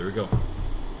we go.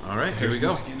 All right, here we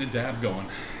go. Getting a dab going.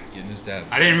 Getting his dab.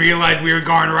 I didn't realize we were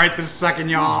going right this second,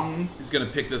 y'all. He's gonna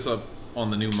pick this up on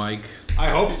the new mic. I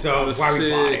hope so. That's why we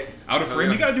bought it. Out of frame.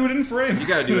 yeah. You gotta do it in frame. You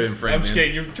gotta do it in frame. I'm just man.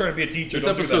 kidding. You're trying to be a teacher. This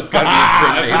Don't do episode's that.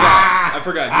 gotta be incriminating. I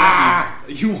forgot.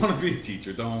 You want to be a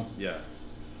teacher. Don't. Yeah.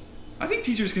 I think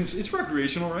teachers can. It's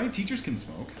recreational, right? Teachers can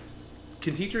smoke.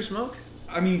 Can teachers smoke?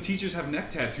 I mean, teachers have neck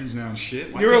tattoos now and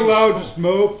shit. Why You're can't you allowed to smoke?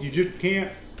 smoke. You just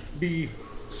can't be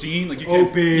Seen like you can't.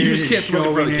 open. You just can't smoke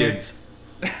in front of showing it. kids.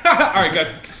 All right,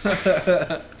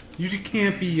 guys. You just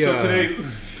can't be. So today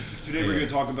we're gonna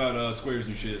talk about squares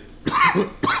and shit. Aren't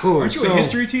Aren't you a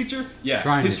history teacher? Yeah,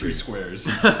 Trying to history be. squares.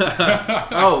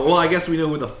 Oh, well, I guess we know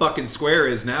who the fucking square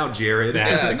is now, Jared.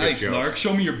 That's Yeah, a good nice, joke. Narc.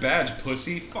 Show me your badge,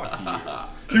 pussy. Fuck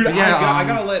you, dude. Yeah, I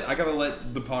gotta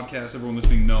let the podcast, everyone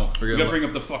listening, know. We're We gonna gotta bring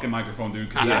up the fucking microphone, dude,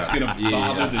 because that's gonna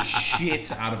bother the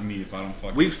shit out of me if I don't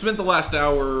fucking. We've spent the last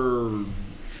hour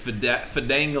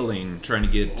fidangling trying to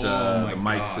get Oh my the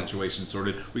mic God. situation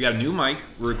sorted. We got a new mic.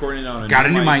 We're recording it on a Got a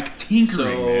new mic. Tinkering, So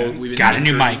man. we've been Got a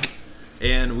new tinkering, mic.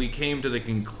 and we came to the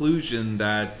conclusion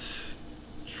that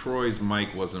Troy's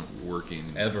mic wasn't working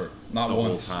Ever, not the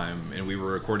once. whole time, and we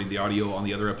were recording the audio on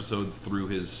the other episodes through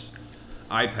his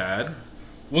iPad.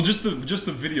 Well, just the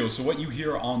video. So what you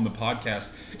hear on the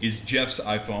podcast is Jeff's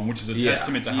iPhone, which is a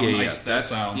testament to how nice that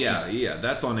sounds. Yeah,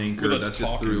 that's on Anchor. with us That's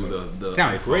just talking through about the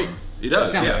Sounds iPhone. great. It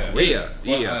does, yeah.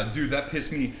 But, dude, that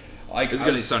pissed me. Like, It's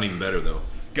gonna sound even better though.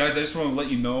 Guys, I just want to let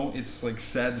you know, it's like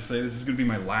sad to say this is going to be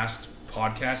my last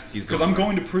podcast He's because going I'm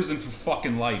going to prison for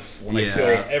fucking life when I Yeah. kill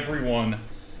everyone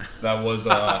that was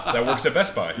that works at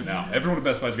Best Buy. Now, everyone at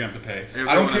Best Buy is going to have to pay.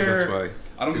 I don't Everyone at care. Best Buy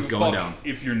I don't is give a going fuck down.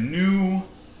 if you're new.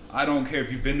 I don't care if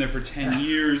you've been there for 10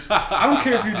 years. I don't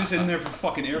care if you're just in there for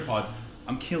fucking AirPods.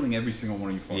 I'm killing every single one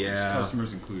of you fuckers, Yeah.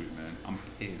 customers included, man. I'm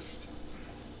pissed.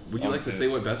 Would you I'm like to say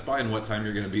pissed. what Best Buy and what time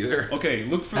you're gonna be there? Okay,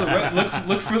 look for the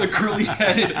look for the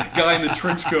curly-headed guy in the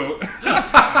trench coat.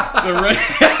 The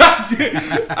red.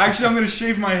 Dude, actually, I'm gonna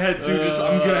shave my head too.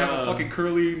 I'm gonna have a fucking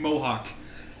curly mohawk.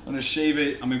 I'm gonna shave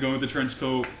it. I'm gonna go with the trench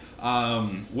coat.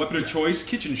 Weapon of choice: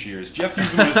 kitchen shears. Jeff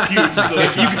uses them as pubes, so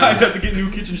you guys have to get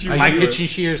new kitchen shears. My too. kitchen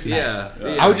shears. Nice.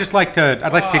 Yeah. I would just like to.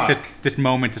 I'd like to take Fuck. this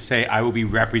moment to say I will be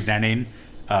representing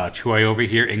Troy over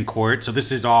here in court. So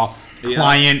this is all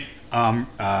client,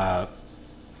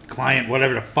 client,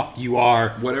 whatever the fuck you are,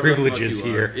 Whatever the fuck privileges you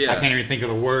are. here. Yeah. I can't even think of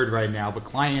the word right now, but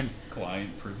client,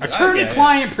 Client privilege.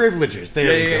 attorney-client privileges. There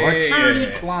you go. Yeah, yeah, yeah.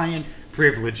 Attorney-client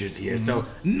privileges here. So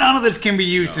none of this can be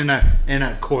used in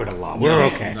a court of law. We're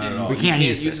can't. okay. Not at all. We You can't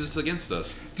use use this. this against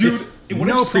us. Dude, It's what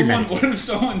no if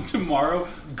someone tomorrow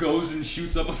goes and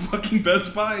shoots up a fucking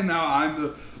Best Buy and now I'm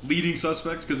the leading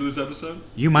suspect because of this episode?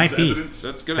 You might This be. evidence?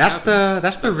 That's gonna That's happen. the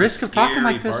That's risk the of talking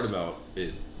like scary this. part about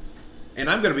it. And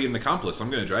I'm gonna be an accomplice. I'm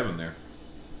gonna drive him there.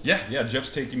 Yeah,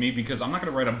 Jeff's taking me because I'm not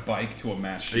gonna ride a bike to a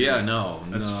mass shooting. Yeah, no,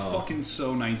 That's no. fucking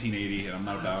so 1980, and I'm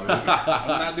not about it. I'm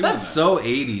not doing That's that. so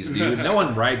 80s, dude. No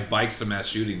one rides bikes to mass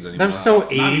shootings anymore. That's so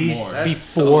Not 80s anymore. That's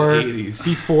before so 80s.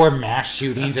 before mass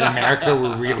shootings in America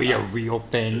were really a real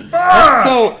thing. That's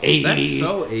so 80s. That's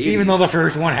so 80s. Even though the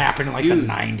first one happened in like Dude, the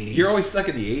 90s. You're always stuck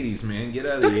in the 80s, man. Get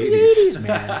out of Stuck the in 80s. the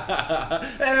 80s,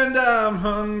 man. And I'm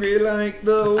hungry like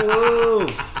the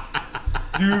wolf.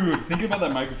 Dude, thinking about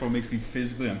that microphone makes me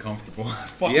physically uncomfortable. I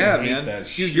fucking Yeah, hate man. that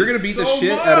shit Dude, you're gonna beat the so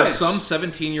shit out of much. some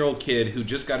 17-year-old kid who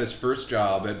just got his first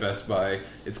job at Best Buy.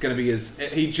 It's gonna be his.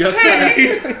 He just got.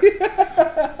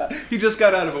 He just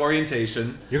got out of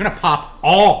orientation. You're going to pop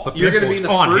all the You're gonna be pimples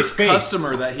the on his first face.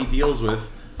 customer that he deals with.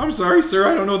 I'm sorry, sir.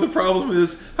 I don't know what the problem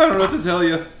is. I don't know what to tell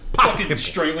you. Fucking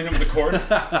strangling him with the cord.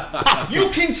 You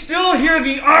can still hear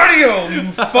the audio, you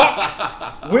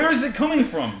fuck. Where is it coming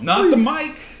from? Not the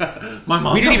mic. My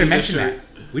mom. We didn't got even me this mention shirt.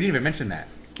 that. We didn't even mention that.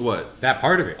 What? That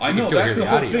part of it. I You know, can still that's hear the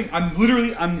whole audio. thing. I'm literally,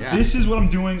 Yeah. this is what I'm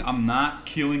doing. I'm not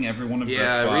killing everyone at Best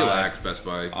Yeah, Buy. relax, Best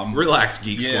Buy. Relax,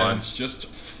 Geek Yeah, Squad. it's just,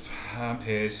 I'm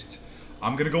pissed.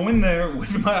 I'm gonna go in there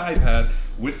with my iPad,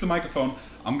 with the microphone.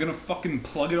 I'm gonna fucking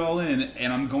plug it all in,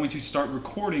 and I'm going to start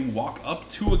recording, walk up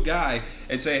to a guy,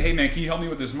 and say, hey man, can you help me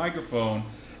with this microphone?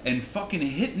 And fucking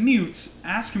hit mute,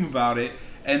 ask him about it,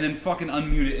 and then fucking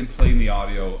unmute it and play the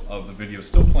audio of the video,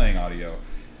 still playing audio,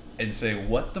 and say,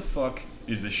 what the fuck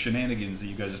is the shenanigans that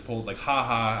you guys just pulled? Like,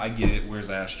 haha, I get it, where's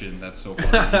Ashton? That's so funny.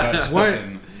 You guys What?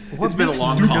 fucking... It's been a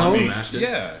long you call know- from Ashton.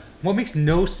 Yeah. What makes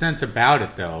no sense about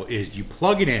it, though, is you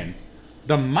plug it in,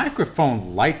 the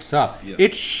microphone lights up. Yeah.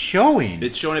 It's showing.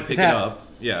 It's showing it pick that- it up.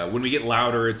 Yeah, when we get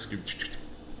louder, it's.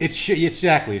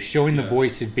 Exactly. It's showing the Yeah.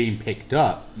 voice is being picked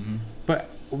up. But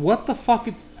what the fuck?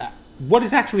 what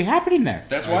is actually happening there?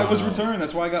 That's why it was returned.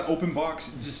 That's why I got open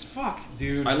box. Just fuck,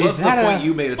 dude. I love the that point a-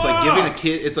 you made. It's like giving a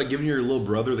kid. It's like giving your little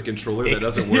brother the controller that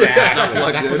doesn't work. Yeah, It's not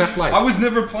plugged that's what in. that's like. I was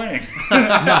never playing. No,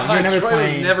 you're never Troy was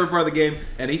playing. never part of the game,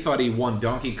 and he thought he won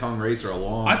Donkey Kong Racer a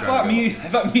long I time thought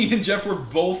ago. me and Jeff were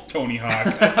both Tony Hawk.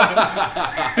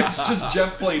 It's just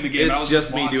Jeff playing the game. I It's was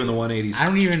just me watching. doing the 180s. I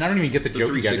don't even get the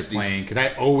joke you guys are 360s. playing because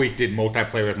I always did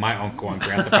multiplayer with my uncle on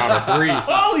Grand Theft Auto 3.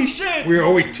 Holy shit! We were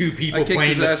always two people I kicked playing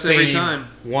his the ass every same time.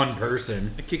 one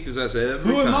person. I kicked his ass every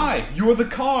Who time. am I? You're the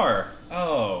car.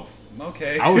 Oh,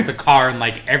 okay. I was the car in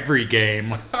like every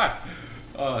game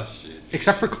Oh shit.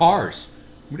 except for Cars.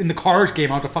 In the Cars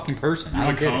game, I was a fucking person. I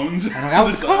don't the get cones? it. I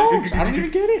was The the side. cones. I don't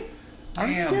even get it. I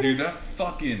don't even Damn, get dude, it. that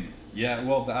fucking yeah.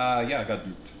 Well, yeah, I got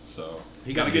duped. So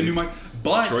He gotta got get a new duped. mic.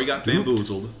 But Troy got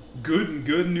bamboozled.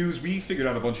 good news. We figured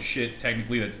out a bunch of shit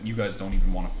technically that you guys don't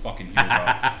even want to fucking hear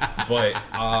about. But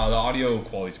the audio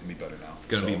quality's gonna be better now.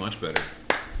 Gonna So- be much better.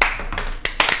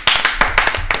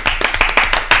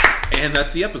 And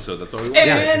that's the episode. That's all we want.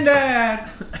 And that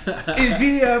is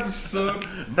the episode.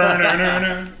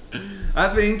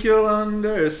 I think you'll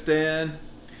understand.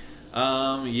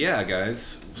 Yeah,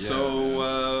 guys.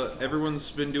 So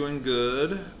everyone's been doing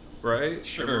good, right?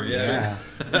 Sure, Everyone's yeah.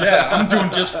 Yeah. Yeah, I'm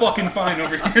doing just fucking fine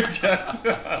over here,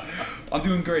 Jeff. I'm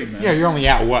doing great, man. Yeah, you're only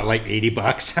at what, like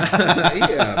 $80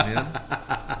 yeah,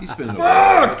 man. He's been a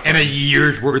while. and a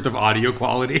year's worth of audio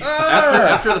quality.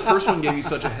 After the first one gave you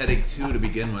such a headache too to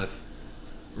begin with.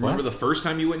 Remember the first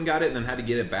time you went and got it and then had to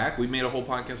get it back? We made a whole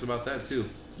podcast about that too.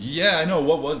 Yeah, I know.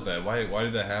 What was that? Why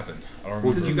did that happen? I don't remember.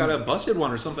 Because you got a busted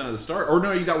one or something at the start. Or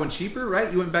no, you got one cheaper,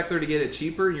 right? You went back there to get it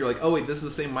cheaper and you're like, oh wait, this is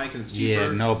the same mic and it's cheaper.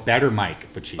 Yeah, no, better mic,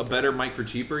 but A cheaper. better mic for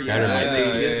cheaper? Yeah. Better mic. And they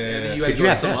Yeah, did, yeah, and then yeah. you had Did to you go to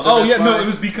have some that? other Oh Best yeah, no, Buy. it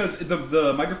was because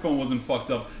the microphone wasn't fucked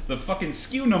up. The fucking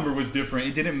SKU number was different.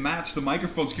 It didn't match the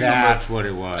microphone SKU That's number. what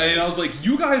it was. And I was like,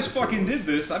 you guys fucking did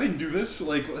this. I didn't do this.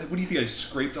 Like, what do you think? I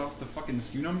scraped off the fucking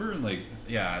SKU number? And like,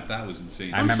 yeah, that was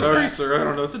insane. I I'm remember sorry, that. sir. I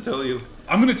don't know what to tell you.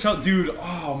 I'm gonna tell, dude.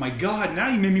 Oh my god, now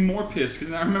you made me more pissed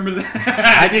because I remember that.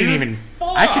 I didn't Dude, even.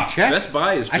 fuck. I should check. Best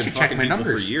Buy has I been should check fucking my people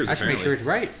numbers. for years, I should make apparently. sure it's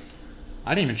right.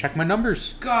 I didn't even check my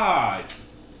numbers. God.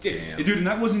 Damn. Dude, and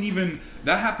that wasn't even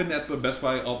that happened at the Best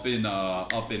Buy up in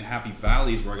Happy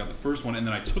Valleys where I got the first one, and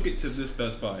then I took it to this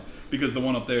Best Buy because the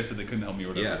one up there said they couldn't help me or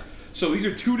whatever. Yeah. So these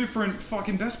are two different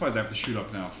fucking Best Buys I have to shoot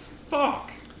up now.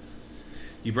 Fuck.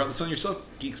 You brought this on yourself,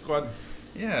 Geek Squad?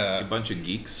 Yeah. A bunch of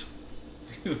geeks.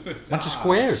 Dude. Bunch of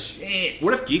squares. Shit.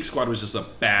 What if Geek Squad was just a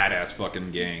badass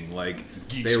fucking gang? Like,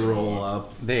 Geek they roll Squad.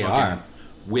 up. They fucking are.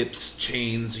 Whips,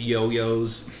 chains,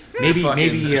 yo-yos. Maybe,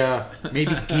 Fucking-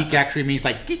 maybe geek actually means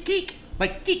like geek,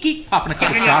 like geek, popping a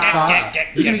couple shots off.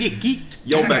 You're gonna get geeked.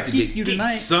 Yo, I'm back gonna to geek get you geek,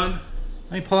 tonight. son.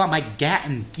 Let me pull out my gat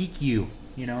and geek you.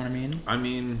 You know what I mean? I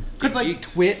mean, Could get like geeked.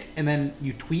 twit and then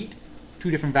you tweet. Two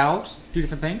different vowels, two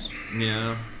different things.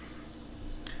 Yeah.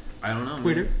 I don't know. man.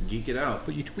 Twitter. Geek it out.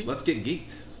 But you tweet. Let's get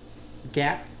geeked.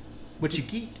 Gat, what you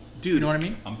geeked. Dude. You know what I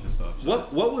mean? I'm pissed off.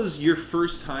 What was your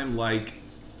first time like?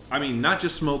 I mean, not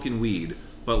just smoking weed,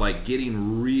 but like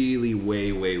getting really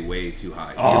way too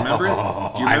high. Do you remember it?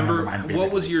 Do you I remember? remember mine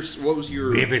What was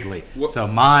your Vividly. What- So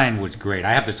mine was great.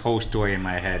 I have this whole story in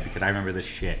my head because I remember this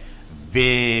shit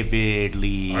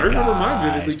vividly. I remember mine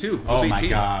guys. vividly, too. I was Oh my 18.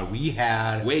 god, we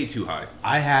had. way too high?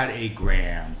 I had a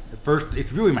gram. First,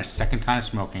 it's really my second time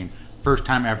smoking. First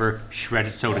time ever,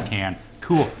 shredded soda can.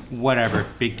 Cool, whatever,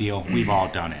 big deal. We've all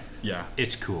done it. Yeah.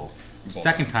 It's cool. We've all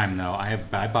Second time though, I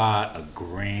bought a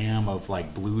gram of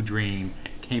like Blue Dream.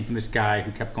 Came from this guy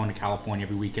who kept going to California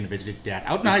every weekend to visit his dad.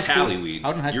 Out in was high school. Cali weed.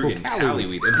 Out in high You were school, getting Cali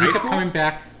weed. In And high he kept school? coming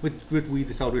back with weed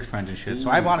to sell to his friends and shit. So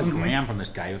I bought a gram from this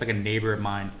guy. He was like a neighbor of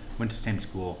mine. Went to the same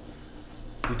school.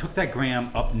 We took that gram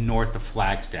up north to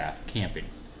Flagstaff camping.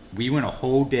 We went a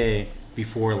whole day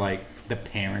before like the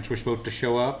parents were supposed to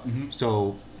show up.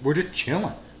 So we're just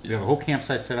chilling. We have a whole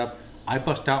campsite set up. I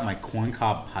bust out my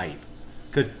corncob pipe.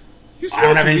 Cause You I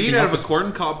don't have smoked anything weed out of else a to-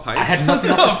 corn cob pipe. I had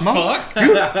nothing else to smoke. fuck?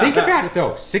 Dude, think about it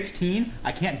though. 16,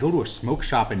 I can't go to a smoke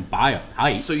shop and buy a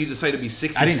pipe. So you decided to be I didn't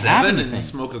 67 have and anything.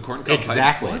 smoke a corn cob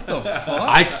Exactly. What the fuck?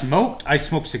 I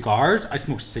smoked cigars. I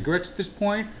smoked cigarettes at this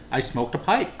point. I smoked a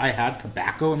pipe. I had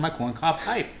tobacco in my corncob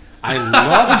pipe. I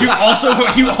loved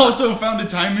it. You also found a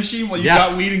time machine while you Yes.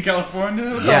 got weed in California?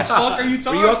 What Yes. the fuck are you Were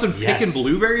talking you also Yes. picking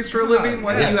blueberries for a living?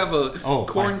 Why Yes. did you have a Oh,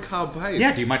 corn my- cob pipe?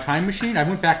 Yeah, dude, my time machine. I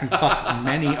went back and fucked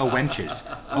many a wenches.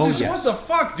 I was Oh just, yes. what the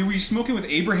fuck? Do we smoking with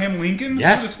Abraham Lincoln?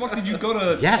 Yes. Who the fuck did you go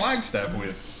to Yes. Flagstaff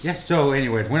with? Yes. So,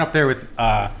 anyways, went up there with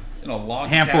In a log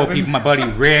handful of cabin? people. My buddy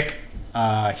Rick,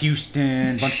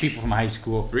 Houston, a bunch of people from high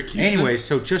school. Rick Houston? Anyways,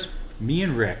 so just me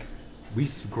and Rick,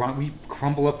 We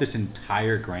crumble up this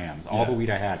entire gram, all the weed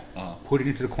I had, put it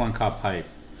into the corncob pipe,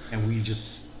 and we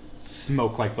just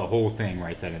smoke like the whole thing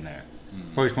right then and there.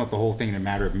 Probably smoked the whole thing in a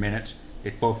matter of minutes.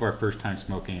 It's both of our first time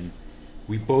smoking.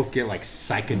 We both get like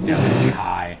psychedelic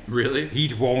high. Really?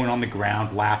 He's rolling on the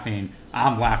ground laughing.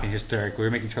 I'm laughing hysterically. We're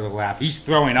making each other laugh. He's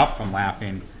throwing up from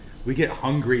laughing. We get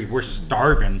hungry. We're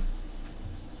starving.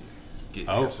 Get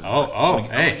Oh, here, so oh, I oh,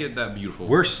 wanna hey. get that beautiful.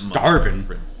 We're starving.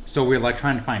 mushroom. So we're like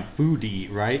trying to find food to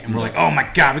eat, right? And we're like, oh my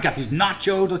god, we got these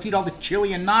nachos. Let's eat all the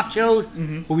chili and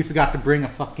nachos. But we forgot to bring a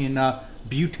fucking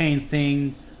butane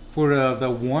thing for the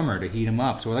warmer to heat them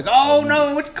up. So we're like, oh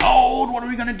no, it's cold. What are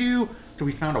we gonna do? So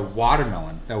we found a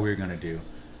watermelon that we were gonna do.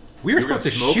 We were You were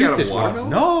supposed to gonna smoke shoot out a this watermelon?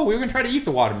 No, we were gonna try to eat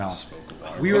the watermelon.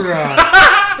 We were, First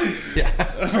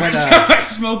time I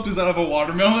smoked was out of a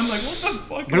watermelon. Like, what the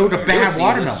fuck? but it was a It bad was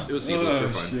watermelon. seedless. It was seedless. Oh,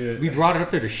 We're fine. shit. We brought it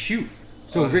up there to shoot.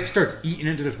 So Rick starts eating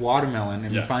into this watermelon,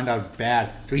 and we Yeah. find out it's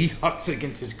bad. So he hucks it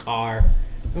against his car.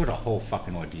 It was a whole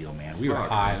fucking ordeal, man. We were Fuck,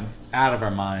 high, man. out of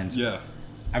our minds. Yeah.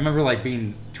 I remember like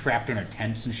being trapped in our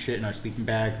tents and shit in our sleeping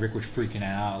bags. Rick was freaking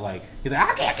out. Like he's like,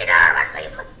 I can't get out of my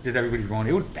sleeping bag. Did everybody's going?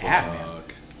 It was bad, man.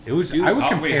 Fuck. It was. Dude, I would Wait,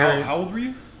 compare. how old were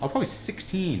you? I was probably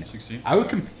 16. 16? I would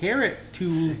Okay. compare it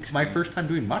to my first time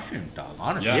doing mushrooms, dog.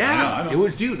 Honestly. Yeah. Yeah, I know. It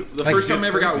was, dude. The like, first time it's I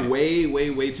ever got crazy.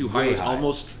 way too high Way was high.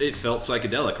 almost. It felt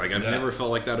psychedelic. Like I've Yeah. never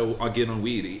felt like that again on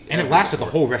weed. And it ever lasted the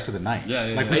before. whole rest of the night. Yeah,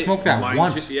 yeah, Like yeah. we smoked that Mine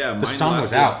once. too- yeah, the mine sun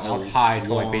was lasted out. And I a was high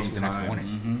till like long basically the next time.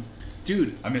 morning.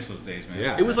 Dude. I miss those days, man.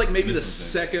 Yeah. It was like maybe the This is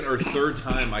it. second or third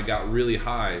time I got really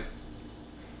high.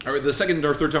 Or the second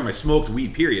or third time I smoked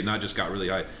weed, period, not just got really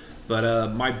high.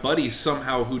 But my buddy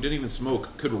somehow, who didn't even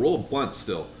smoke, could roll a blunt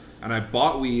still. And I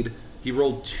bought weed. He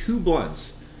rolled 2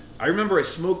 blunts. I remember I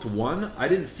smoked one. I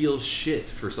didn't feel shit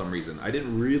for some reason. I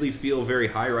didn't really feel very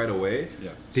high right away.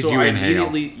 Yeah. Did so you I inhale?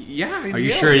 immediately, yeah. I Are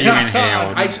you inhaled. sure you Yeah.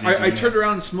 inhaled? I turned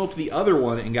around and smoked the other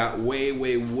one and got way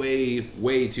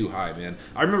too high, man.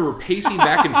 I remember pacing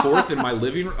back and forth in my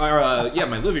living room,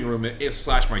 my living room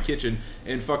slash my kitchen,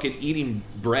 and fucking eating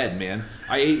bread, man.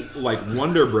 I ate like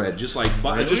Wonder Bread, just like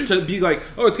Really? just to be like,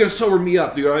 oh, it's gonna sober me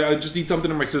up, dude. I just need something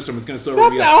in my system. It's gonna sober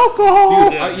That's me up. alcohol.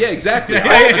 Dude, yeah, exactly. Yeah,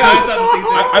 it's not the same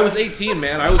thing. I was 18,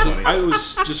 man. I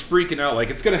was just freaking out. Like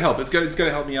it's gonna help. It's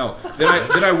gonna help me out.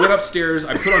 Then I went upstairs.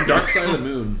 I put on Dark Side of the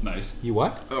Moon. Nice. You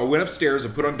what? I went upstairs. I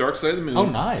put on Dark Side of the Moon. Oh,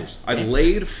 nice. I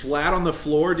laid flat on the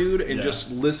floor, dude, and Yeah.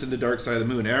 just listened to Dark Side of the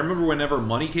Moon. And I remember whenever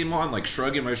Money came on, like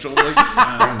shrugging my shoulder, like,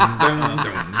 dun, dun,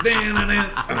 dun, dun,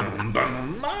 dun,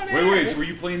 dun, Money. Wait. So were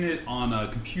you playing it on a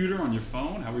computer, on your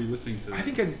phone? How were you listening to it? I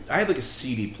think I had like a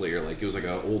CD player, like it was like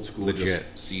an old school Legit.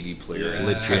 just CD player. Yeah. And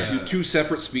Legit. I had two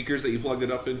separate speakers that you plugged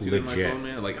it up into in my Legit. phone,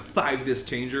 man. Like a 5-disc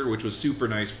changer, which was super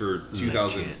nice for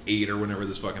 2008 or whenever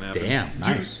this fucking happened. Damn,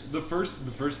 nice. Dude, the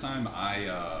first time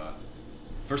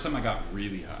I got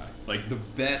really high, like the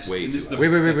best. Way and this too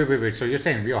is the- Wait. So you're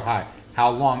saying real high. How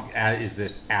long is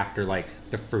this after like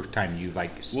the first time you've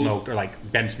like smoked or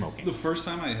like been smoking? The first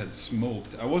time I had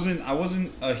smoked, I wasn't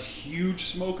a huge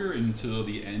smoker until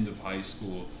the end of high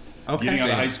school. Okay. Getting out of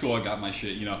Same. high school, I got my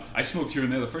shit. You know, I smoked here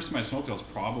and there. The first time I smoked, I was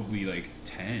probably like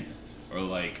 10 or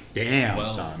like Damn,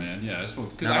 12, son. man. Yeah, I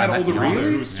smoked because No, I had an that's older brother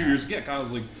young. who was 2 Yeah. years. Yeah, Kyle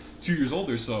was like 2 years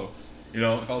older. So, you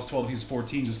know, if I was 12, he was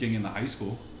 14, just getting into high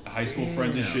school. High school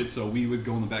friends and Damn. shit. So we would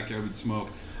go in the backyard, we'd smoke.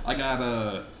 I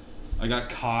got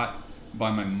caught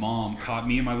by my mom. Caught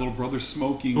me and my little brother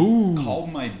smoking. Ooh.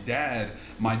 Called my dad.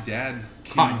 My dad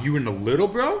came. Caught you and the little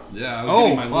bro? Yeah, I was Oh,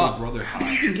 getting my fuck. little brother How do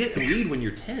high. you even get weed when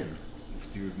you're 10?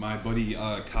 Dude, my buddy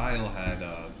Kyle had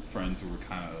friends who were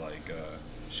kind of like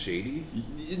Shady?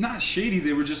 not shady.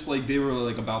 They were just like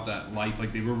about that life.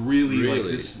 Like they were really, like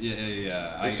Really? this. Yeah. They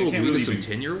I sold can't weed to really some be-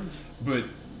 10-year-olds? But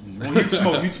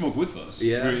well, you'd smoke with us.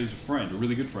 Yeah. He's a friend, a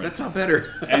really good friend. That's not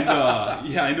better. And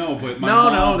yeah, I know. But my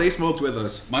no, mom, they smoked with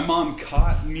us. My mom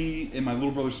caught me and my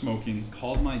little brother smoking,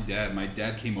 called my dad. My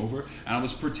dad came over, and I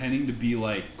was pretending to be,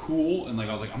 like, cool. And, like,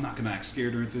 I was like, I'm not going to act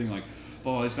scared or anything. Like,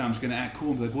 oh, this time I'm just going to act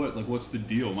cool and be like, what? Like, what's the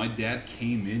deal? My dad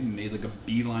came in and made, like, a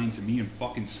beeline to me and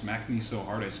fucking smacked me so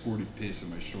hard I squirted piss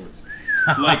in my shorts.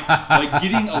 like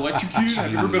getting electrocuted.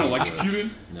 Have you ever been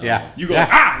electrocuted? No. Yeah. You go, Yeah.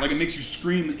 ah! Like, it makes you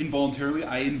scream involuntarily.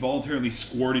 I involuntarily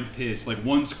squirted piss. Like,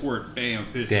 one squirt, bam,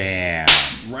 piss. Damn.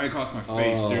 Right across my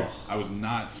face, Oh. dude. I was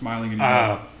not smiling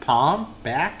anymore. Palm?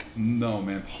 Back? No,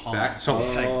 man. Palm. Back? So,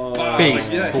 Oh. Wow, face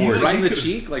like, yeah, he, forward. like, Right in he the could've-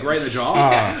 cheek? Like right in the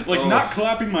jaw? Like, Oh. not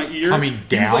clapping my ear. Coming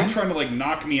He was, like, down? trying to, like,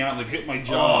 knock me out, like, hit my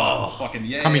jaw. Fucking,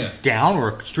 yeah. Coming yeah. down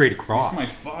or straight across? He's my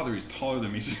father. He's taller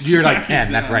than me. So he's You're like smacking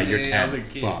 10, that's down. right, you're Yeah, 10. I was a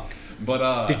kid. Fuck.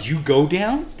 But, Did you go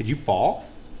down? Did you fall?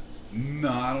 No,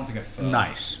 I don't think I fell.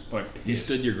 Nice. But You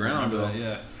stood your ground, Remember though.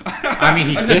 that? Yeah. I mean,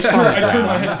 he I pissed just on the turned, I turned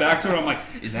my ground. head back to it. I'm like,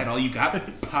 is that all you got,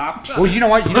 pops? Well, you know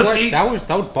what? Pussy. That was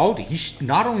ballsy.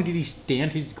 Not only did he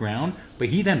stand his ground, but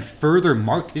he then further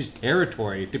marked his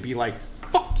territory to be like,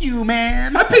 "Fuck you,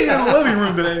 man." I peed in the living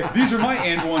room today. These are my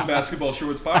and one basketball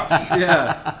shorts, pops.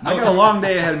 Yeah, I got a long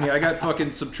day ahead of me. I got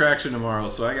fucking subtraction tomorrow,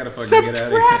 so I gotta fucking get out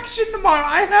of here. Subtraction tomorrow.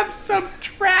 I have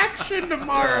subtraction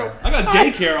tomorrow. I got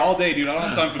daycare all day, dude. I don't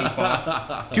have time for this,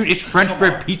 pops. Dude, it's French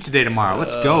bread pizza day tomorrow.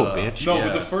 Let's go, bitch. No, Yeah.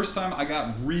 but the first time I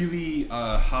got really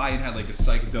high and had like a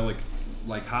psychedelic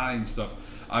like high and stuff,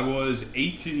 I was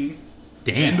 18,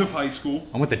 Damn. end of high school.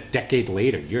 And with a decade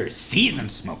later, you're a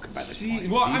seasoned smoker by this See,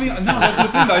 point. well, I mean, no, that's the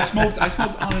thing. I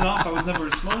smoked on and off. I was never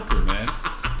a smoker, man.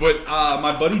 But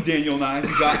my buddy Daniel and I, we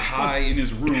got high in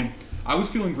his room. I was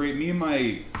feeling great. Me and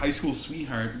my high school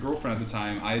sweetheart, girlfriend at the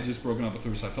time, I had just broken up with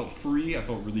her, so I felt free. I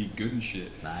felt really good and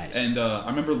shit. Nice. And I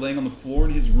remember laying on the floor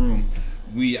in his room.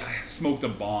 I smoked a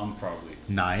bong probably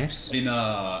Nice. in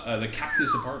the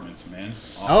Cactus Apartments, man.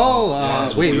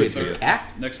 Oh, wait, 23rd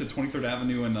Cac- next to 23rd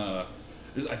Avenue and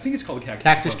I think it's called the Cactus.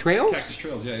 Cactus Trails? Cactus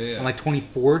Trails, yeah. On like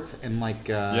 24th and like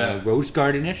Rose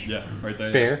Garden-ish. Yeah, right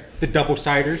there. Fair. The double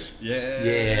ciders. Yeah.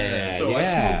 Yeah, So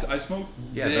yeah. I smoked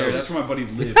Yeah, there. those. That's where my buddy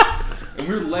lived. And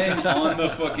we were laying on the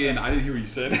fucking. I didn't hear what you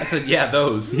said. I said, yeah,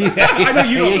 those. I know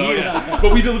you don't know. Yeah. Yeah.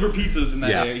 But we deliver pizzas in that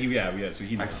Yeah. area. So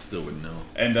he I knows. still wouldn't know.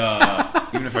 And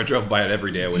Even if I drove by it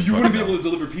every day, I wouldn't. you wouldn't be fucking able know.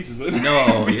 to deliver pizzas. No,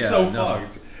 It'd be yeah, so no.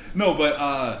 fucked. No,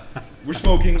 but we're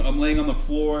smoking. I'm laying on the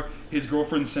floor. His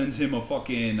girlfriend sends him a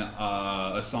fucking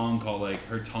a song called like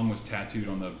her tongue was tattooed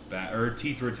on the back, or her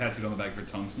teeth were tattooed on the back of her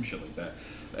tongue, some shit like that.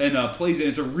 And plays it.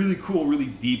 It's a really cool, really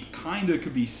deep. Kinda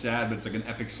could be sad, but it's like an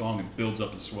epic song. It builds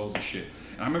up, the swells and shit.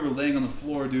 And I remember laying on the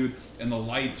floor, dude, and the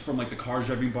lights from like the cars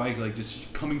driving by, like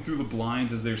just coming through the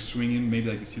blinds as they're swinging. Maybe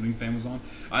like the ceiling fan was on.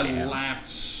 I Yeah. laughed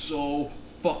so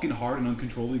fucking hard and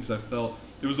uncontrollably because I felt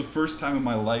it was the first time in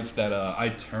my life that I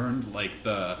turned like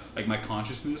my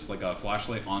consciousness like a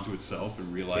flashlight onto itself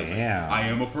and realized like, Damn. I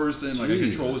am a person, like I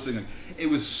control this thing. Like, it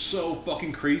was so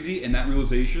fucking crazy, and that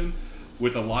realization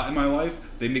with a lot in my life,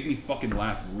 they make me fucking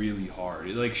laugh really hard.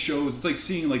 It like shows, it's like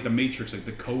seeing like the Matrix, like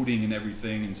the coding and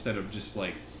everything, instead of just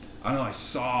like, I don't know, I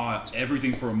saw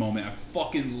everything for a moment. I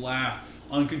fucking laughed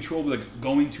uncontrollably, like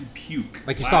going to puke.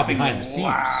 Like you saw Laughing behind the scenes.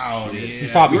 loud. Shit. Yeah. You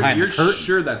saw behind You're the curtain.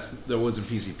 sure that wasn't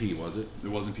PCP, was it? It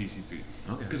wasn't PCP.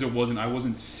 Okay. Because it wasn't. I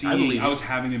wasn't I believe seeing. I you. was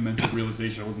having a mental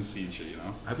realization. I wasn't seeing shit. You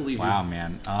know. I believe Wow,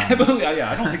 man. I believe.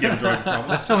 Yeah. I don't think you have a drug problem.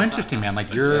 That's so interesting, man.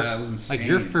 Like your Yeah, it was like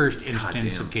your insane. first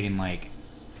instance damn. of getting like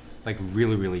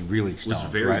really, really, really you. stoned, Was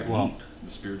very right? deep. Well, The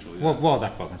spiritual. Yeah. well,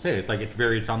 that's what I'm saying. It's like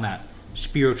it's on that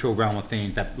spiritual realm of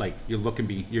things that like you're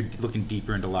looking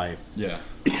deeper into life. yeah.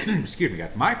 Excuse me,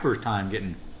 guys. My first time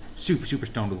getting super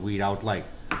stoned with weed, I was like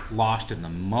lost in the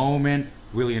moment,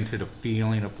 really into the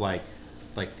feeling of like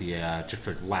the just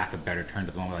for lack of a better term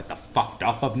to the moment, like the fucked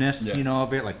upness, Yeah. you know,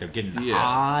 of it. Like they're getting Yeah.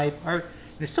 high part.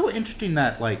 And it's so interesting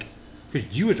that like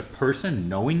because you as a person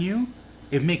knowing you,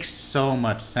 it makes so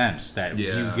much sense that you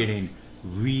Yeah. getting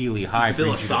really high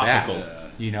brings you to that. Philosophical.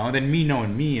 You know, and then me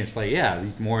knowing me, it's like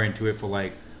he's more into it for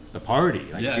like the party.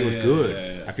 Like Yeah, it feels yeah,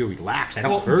 good. yeah. I feel relaxed. I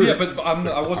don't Well, hurt. yeah, but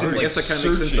I wasn't I like guess that kind of searching.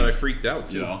 makes sense that I freaked out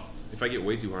too. You know? If I get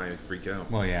way too high, I freak out.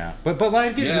 Well, yeah, but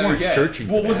like you Yeah, weren't yeah. searching.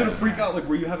 Well, for was that. it a freak out? Like,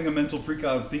 were you having a mental freak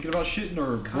out of thinking about shit,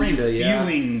 or were you Kinda, yeah.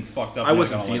 feeling fucked up? I and,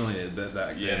 wasn't like, feeling it.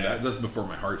 Yeah. That's before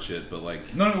my heart shit. But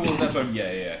like, No, well, that's what.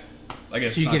 Yeah. I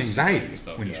guess. So you not get just anxiety exciting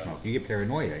stuff, when you yeah. smoke. You get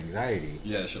paranoia, anxiety.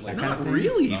 Yeah, shit like That that. kind not of thing?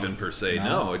 really No. even per se. No?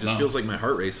 No, it just No. feels like my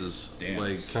heart races. Damn.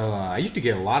 Like, So I used to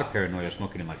get a lot of paranoia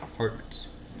smoking in like apartments.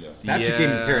 Yeah. That's what gave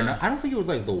me Yeah. paranoia. I don't think it was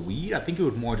like the weed. I think it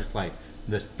was more just like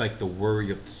the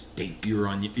worry of the stink. you were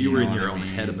on. You You were know in what your I own mean?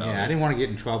 head about Yeah, it. I didn't want to get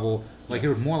in trouble. Like it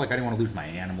was more like I didn't want to lose my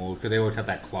animals because they always have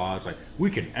that clause like we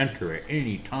can enter at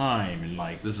any time and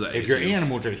like This is a if your ASU.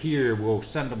 animals are here, we'll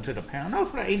send them to the pound. No,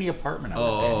 for any apartment. I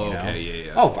lived Oh, in, you know? okay,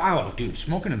 yeah. Oh, dude,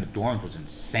 smoking in the dorms was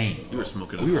insane. You were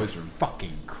smoking in We the were boys' room.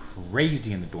 fucking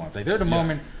crazy in the dorms. Like there's a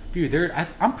moment, dude.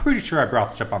 I'm pretty sure I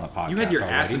brought this up on the podcast. You had your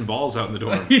ass already. and balls out in the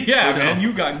dorm. Yeah, man,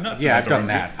 you got nuts. Yeah, in I've the done dorm,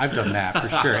 that. I've done that for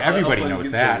sure. Everybody knows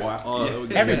Against that. the wall. Oh,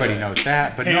 Everybody yeah. knows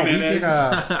that. But Hey, no, we man, did. Hey,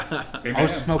 I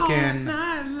was man. smoking.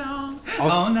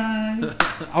 All night.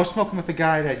 I was smoking with the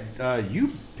guy that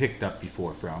you picked up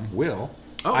before from Will.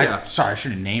 Oh, yeah. Sorry, I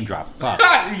shouldn't have name dropped. Fuck.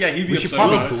 Yeah, he'd be We should upset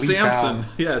probably about it. delete Samson. out.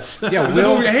 Yes. Yeah, It's like,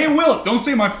 Will. oh, hey, Will, don't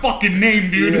say my fucking name,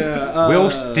 dude.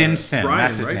 Will Stinson. Brian,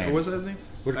 That's his right? name. Or was that his name?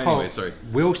 We'll call Anyway, it sorry.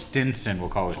 Will Stinson. We'll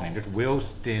call his name. Just Will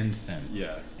Stinson.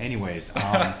 Yeah. Anyways,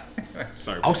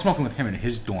 Sorry. I was smoking with him in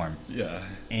his dorm, Yeah.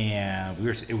 and it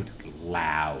was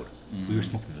loud. We were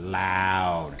smoking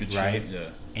loud, Good right? shit, yeah.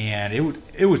 And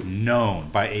it was known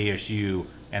by ASU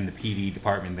and the PD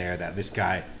department there that this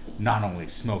guy not only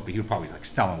smoked, but he was probably like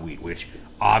selling weed, which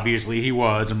obviously he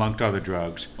was amongst other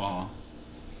drugs. Uh-huh.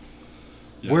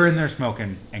 Yeah. We're in there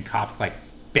smoking, and cops like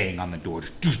bang on the door,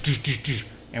 just doosh, doosh, doosh, doosh,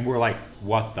 and we're like,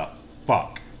 "What the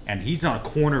fuck?" And he's on a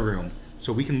corner room,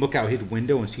 so we can look out his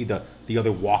window and see the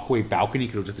other walkway balcony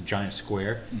because it was just a giant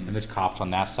square, and there's cops on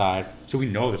that side, so we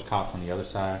know there's cops on the other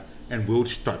side, and we'll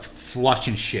just start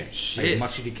flushing shit like, as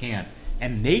much as you can,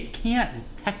 and they can't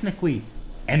technically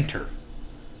enter.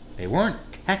 They weren't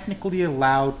technically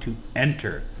allowed to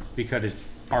enter because it's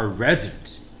our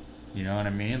residence. You know what I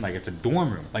mean? Like it's a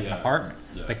dorm room, like an Yeah. apartment.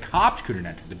 Yeah. The cops couldn't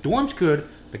enter. The dorms could.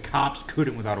 The cops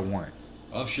couldn't without a warrant.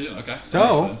 Oh shit. Okay. So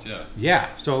that makes sense, yeah.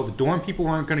 So the dorm people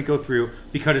weren't going to go through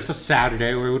because it's a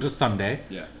Saturday or it was a Sunday.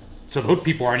 Yeah. So those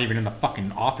people aren't even in the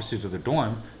fucking offices of the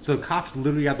dorm. So the cops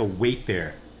literally had to wait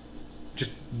there,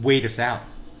 just wait us out.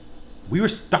 We were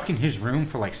stuck in his room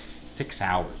for like 6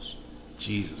 hours,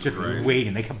 Jesus just Christ.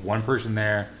 waiting. They kept one person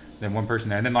there, then one person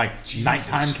there, and then like Jesus.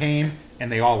 nighttime came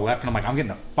and they all left. And I'm like, I'm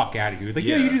getting the fuck out of here. He's like,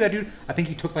 yeah, Yeah. you do that, dude. I think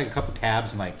he took like a couple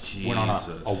tabs and like went on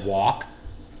Jesus. a walk.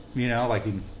 You know, like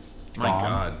he. My gone.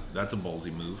 God, that's a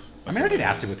ballsy move. I mean, I did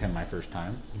acid with him my first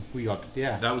time. We all,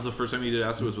 yeah. That was the first time you did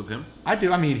acid was with him? I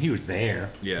do. I mean, he was there.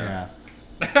 Yeah.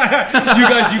 You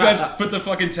guys put the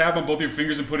fucking tab on both your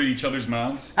fingers and put it in each other's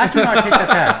mouths. Actually, no, I take that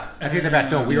back. I take that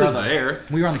back. No, we He were was on the, there.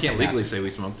 we were on the I can't same legally acid. say we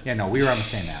smoked. Yeah, no, we were on the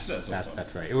same acid. That's so That's, fun.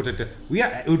 that's right. It was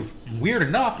it was weird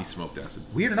enough. He smoked acid.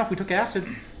 Weird enough, we took acid.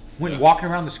 Went Yeah. walking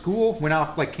around the school. Went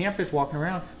off like campus, walking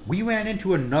around. We ran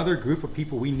into another group of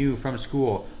people we knew from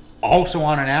school, also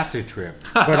on an acid trip,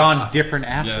 but on different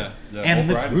acid. Yeah, and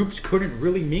the overriding. groups couldn't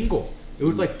really mingle. It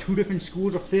was like two different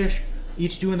schools of fish,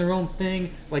 each doing their own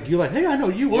thing. Like you're like, hey, I know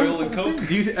you. what Oil the and fuck coke. thing?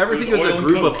 Do you ever It was think it was oil a and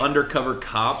group coke. of undercover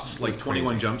cops, like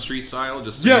 21 Jump Street style?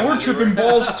 Just Yeah, sitting we're everywhere? tripping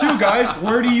balls too, guys.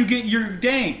 Where do you get your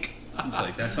dank? It's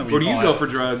like that's not what Where you do you call go it. for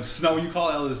It's drugs? not what you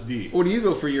call LSD. Where do you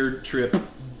go for your trip?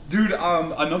 Dude,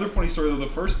 another funny story though. The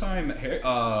first time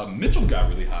Mitchell got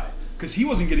really high because he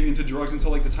wasn't getting into drugs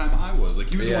until like the time I was. Like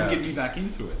he was the one Yeah. getting me back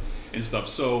into it and stuff.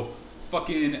 So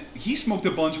fucking, he smoked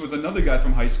a bunch with another guy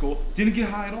from high school. Didn't get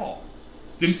high at all.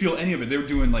 Didn't feel any of it. They were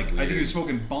doing like I think he Weird. was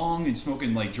smoking bong and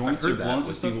smoking like I've joints or heard that. blunts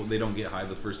and With stuff. people, they don't get high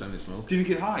the first time they smoke. Didn't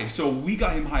get high. So we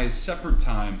got him high a separate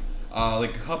time,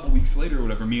 like a couple weeks later or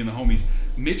whatever, me and the homies.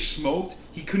 Mitch smoked,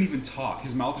 he couldn't even talk.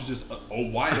 His mouth was just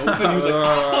wide open. He was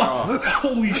like,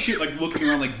 holy shit, like looking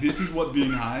around like this is what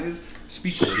being high is.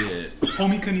 Speechless. Shit.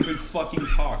 Homie couldn't even fucking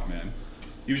talk, man.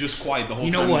 He was just quiet the whole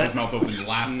You know time what? with his mouth open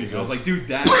laughing. I Jesus. was like, dude,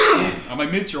 that's it. I'm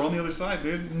like, Mitch, you're on the other side,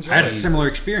 dude. Enjoy. I had a Jesus. similar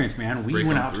experience, man. We Break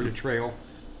went on out to through. the trail.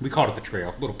 We called it the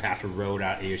trail. Little patch of road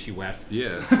out ASU West.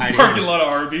 Yeah. Parking lot of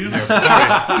Arby's.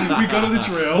 we go to the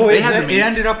trail. Well, it, had the it meats.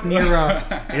 ended up near.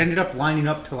 It ended up lining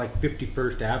up to like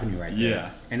 51st Avenue right there. Yeah.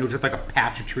 And it was just like a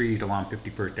patch of trees along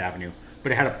 51st Avenue,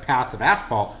 but it had a path of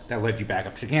asphalt that led you back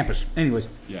up to campus. Anyways,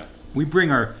 Yeah. we bring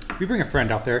a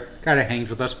friend out there. Guy that hangs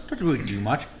with us. Doesn't really do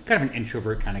much. Kind of an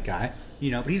introvert kind of guy,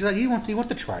 you know. But he's like he wants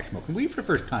to try smoking weed for the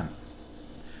first time.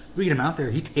 We get him out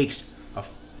there. He takes a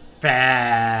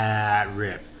fat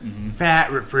rip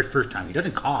for his first time. He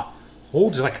doesn't cough.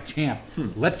 Holds it like a champ.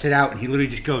 Lets it out, and he literally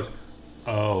just goes,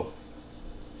 "Oh,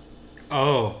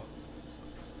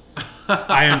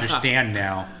 I understand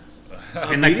now."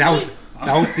 And like that was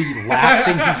the last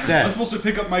thing he I'm said. supposed to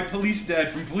pick up my police dad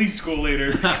from police school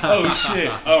later. Oh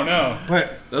shit. Oh no.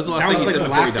 But That was the last thing he like said the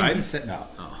before he last thing died? said. No,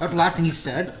 that was the last thing he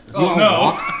said. Oh,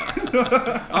 no.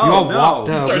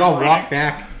 We Starts all running. walked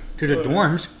back to the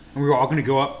dorms, and we were all going to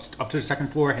go up to the second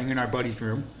floor, hang in our buddy's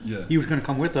room. Yeah. He was going to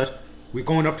come with us. We're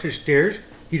going up to the stairs.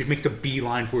 He just makes a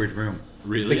beeline for his room.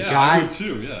 Really? The Yeah, guy, I would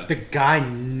too, yeah. The guy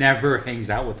never hangs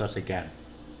out with us again.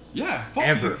 Yeah, fuck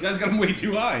Ever. you. You guys got him way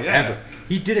too high. Yeah. Ever.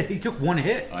 He did it. He took one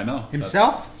hit. I know.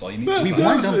 Himself. That's all you need. We sometimes.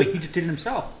 warned him, but he just did it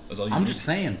himself. That's all you I'm need. just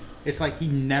saying. It's like he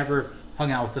never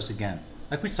hung out with us again.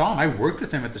 Like we saw him. I worked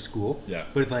with him at the school. Yeah.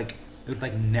 But it was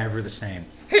like never the same.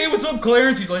 Hey, what's up,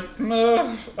 Clarence? He's like,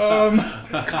 Kind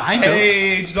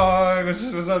hey, H-Dog.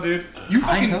 What's up, dude? You Kind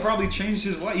fucking of. probably changed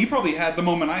his life. He probably had the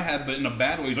moment I had, but in a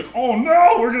bad way. He's like, oh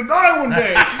no, we're gonna die one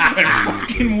day. And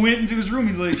fucking went into his room.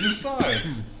 He's like, this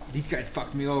sucks. These guys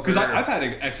fucked me over. Because I've had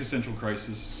an existential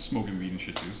crisis smoking weed and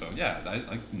shit too. So yeah, I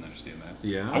can understand that.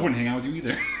 Yeah? I wouldn't hang out with you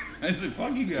either. I'd say,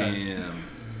 fuck you guys. Damn.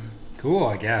 Cool,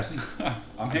 I guess.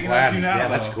 I'm hanging Glad- out with you now. Yeah,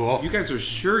 that's though. cool. You guys are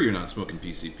sure you're not smoking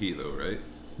PCP though, right?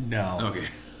 No. Okay.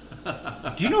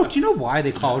 Do you know why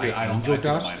they called it I don't angel I think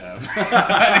I dust? might have. I think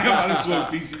I might have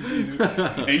smoked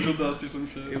PCP, dude. Angel dust or some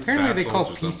shit. Apparently bath they call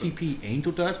salts or something. PCP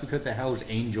angel dust because the hell's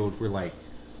angels were like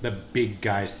the big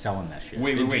guys selling that shit.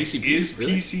 Wait. In Is PCPs,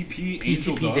 really? PCP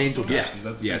Angel PCP's Dust? Angel Yeah. Dust. Is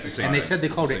that Yeah, it's the same And they Alright, said they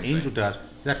it's called the it same Angel thing. Dust.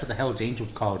 That's what the Hell's Angels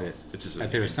called it. It's just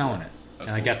that they were selling it, That's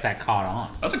and I cool. guess that caught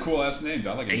on. That's a cool ass name.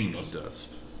 I like Angel Angel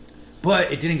Dust. Dust.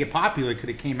 But it didn't get popular because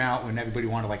it came out when everybody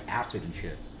wanted like acid and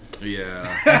shit.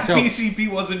 Yeah. And so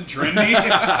PCP wasn't trendy.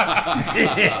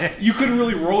 You couldn't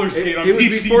really roller skate on It was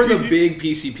PCP. before the big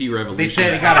PCP revolution. they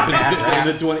said it got a bad rap.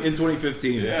 in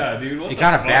 2015. Yeah, dude. What It the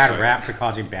got a fuck? bad rap for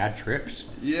causing bad trips.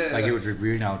 Yeah. Like it was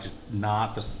just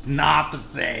not the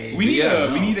same. We need Yeah, a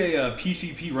no. we need a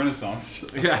PCP renaissance.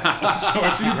 Yeah. So we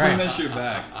should bring Right. that shit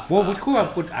back. Well, what's cool?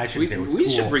 I shouldn't say what's We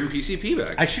cool. should bring PCP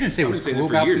back. I shouldn't say I've been what's saying cool it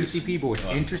for about years. PCP, but what's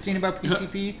interesting about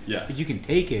PCP Yeah. is you can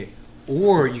take it,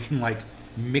 or you can like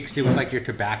mix it with like your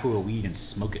tobacco or weed and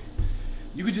smoke it.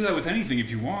 You could do that with anything if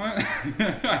you want.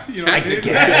 You know, I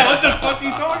guess. what the fuck are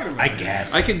you talking about? I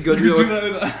guess. I could go You do could do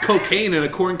that with- cocaine in a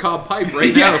corncob pipe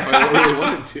right now if I really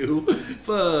wanted to.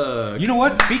 Fuck. You know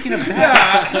what? Speaking of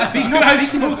that, Dude,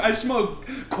 I smoke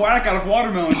quack out of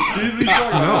watermelon. Dude, what are you talking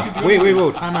about? You can do Wait, it.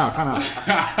 wait, time out.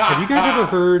 Have you guys ever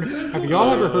heard? Have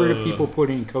y'all ever heard of people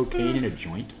putting cocaine in a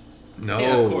joint? No.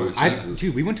 Yeah, of course.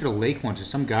 Jesus. We went to the lake once, and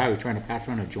some guy was trying to pass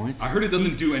around a joint. I heard it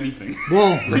doesn't do anything.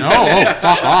 Well, no,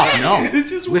 fuck off, no. It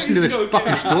just Listen to wastes this cocaine.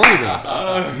 fucking story,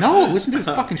 then. No, listen to this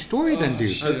fucking story, then, dude.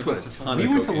 shit. I put a ton We of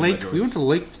went to cocaine in Lake. my We went to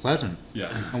Lake Pleasant.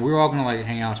 Yeah. And we were all gonna like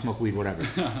hang out, smoke weed, whatever.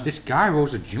 This guy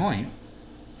rolls a joint,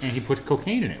 and he puts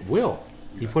cocaine in it. Will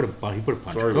he put a punch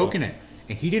Sorry, of coke Will. in it,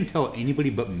 and he didn't tell anybody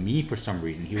but me for some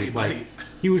reason. He was Hey, like, buddy.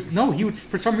 he was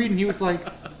for some reason he was like,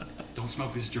 Don't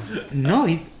smoke this joint. no,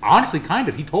 he honestly kind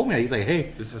of. He told me that. He's like,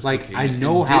 hey, This has like cocaine I in it.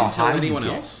 know And how didn't tell high anyone you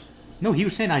get. else? No, he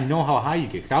was saying I know how high you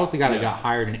get. 'Cause I was the guy that Yeah. got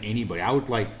higher than anybody. I was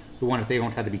like the one that they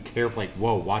don't have to be careful. Like,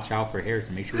 whoa, watch out for Harris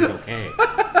to make sure he's okay.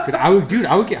 'Cause I would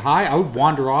get high. I would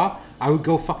wander off. I would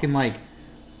go fucking like,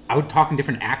 I would talk in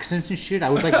different accents and shit. I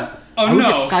was like, I would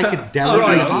no. get psychedelically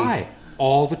Right. high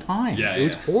all the time. Yeah, it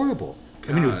was yeah. horrible.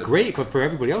 I mean, it was God. great, but for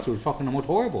everybody else, it was fucking almost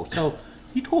horrible. So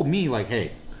he told me like,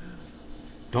 hey,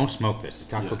 don't smoke this. It's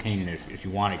got Yeah. cocaine in it. If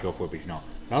you want it, go for it. But you know,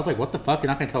 and I was like, what the fuck? You're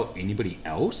not gonna tell anybody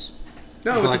else?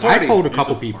 No, So, it's like a party. I told a It's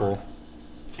couple a people,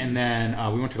 and then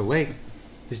we went to the lake.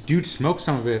 This dude smoked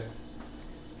some of it.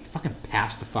 He fucking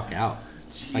passed the fuck out.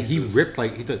 Like he Jesus. ripped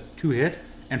like he took 2 hits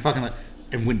and fucking like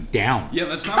and went down. Yeah,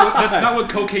 that's not what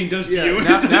cocaine does to you.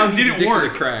 now It he's didn't addicted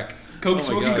work. to crack. Coke, Oh my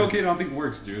smoking God. cocaine, I don't think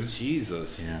works, dude.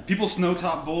 Jesus. Yeah. People snow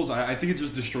top bowls. I think it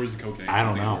just destroys the cocaine. I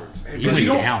don't think know. It works. He Because went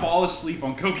you don't down. fall asleep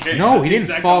on cocaine. No, That's he the didn't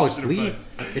exact fall opposite asleep.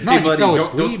 effect. It's not Hey, like buddy, he fell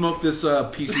don't asleep. smoke this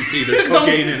PCP. There's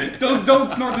cocaine in it.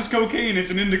 Don't snort this cocaine.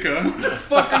 It's an indica. What the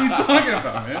fuck are you talking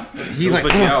about, man? He It'll like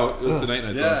put you out. It's the night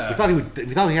Yeah. sauce.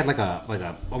 we thought he had like a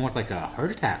almost like a heart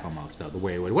attack almost though the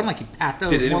way it was. It wasn't like he passed out.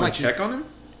 Did it was more anyone like check on him?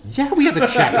 Yeah, we had to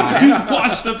check on him.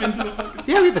 Washed up into the fucking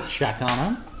Yeah, we had to check on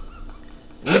him.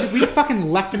 We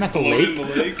fucking left him at the bloat in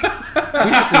lake. the lake. We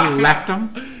just left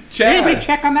him. Chad. Anybody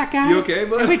check on that guy? You okay,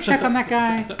 bud? Anybody check on that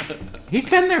guy? He's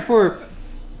been there for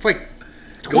like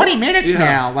 20 minutes Yeah.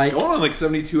 now. Like, Going on like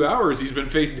 72 hours. He's been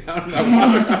face down. In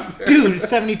that water. dude,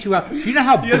 72 hours. Do you know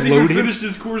how He hasn't even bloated? finished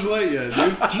his Coors Light yet,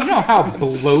 dude. Do you know how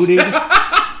bloated?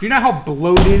 Do you know how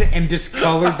bloated and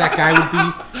discolored that guy would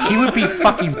be? He would be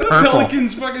fucking purple.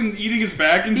 Pelican's fucking eating his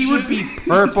back and He shit. would be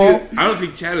purple. I don't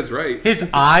think Chad is right. His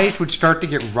eyes would start to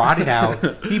get rotted out.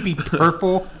 He'd be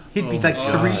purple. He'd be like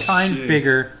Oh, 3 times shit.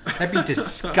 bigger. That'd be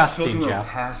disgusting, Children will Jeff.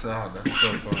 pass out. That's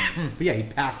so funny. But yeah, he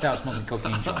passed out smoking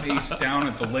cocaine. Face down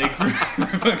at the lake for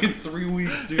fucking 3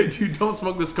 weeks, dude. Dude, don't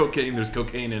smoke this cocaine. There's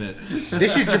cocaine in it.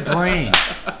 This is your brain.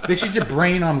 This is your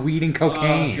brain on weed and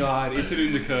cocaine. Oh god, it's an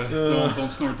indica. Don't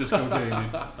snort this cocaine,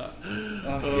 dude.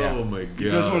 Oh my god.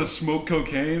 You guys want to smoke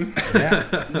cocaine? Yeah.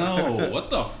 No, what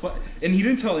the fuck? And he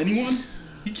didn't tell anyone?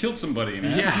 He killed somebody,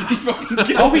 man. Yeah. He fucking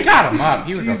killed Oh, we got him up.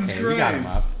 He was Jesus okay. We got him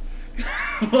Christ. up.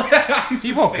 He's He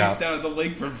been woke face up. down at the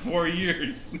lake for 4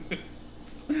 years.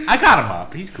 I got him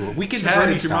up. He's cool. Weekends at Chad,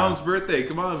 Bernie it's your style. mom's birthday.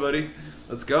 Come on, buddy.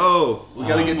 Let's go. We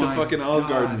gotta get to my fucking Olive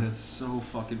God, Garden. That's so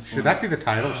fucking funny. Should that be the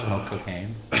title? Smoke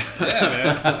cocaine.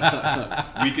 Yeah,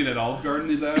 man. Weekend at Olive Garden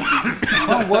is out.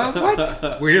 Oh,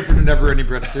 what? We're here for the never-ending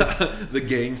breadsticks. The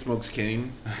gang smokes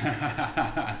cane.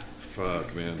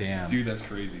 Fuck, man. Damn. Dude, that's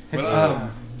crazy. Hey, But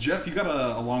Jeff, you got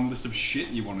a long list of shit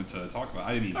you wanted to talk about.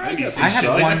 I didn't even got say I had shit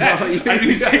like one- that. I didn't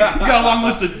even say, you got a long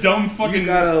list of dumb fucking. You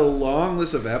got a long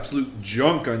list of absolute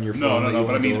junk on your phone. no, that no. you But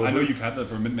I wanna mean, go I know over. you've had that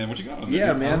for a minute, man. What you got? On there, Yeah,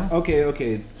 dude? man.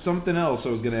 Okay. Something else I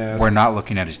was gonna ask. We're not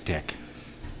looking at his dick.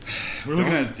 We're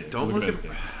looking at his dick. Don't We're look looking at.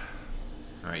 his dick.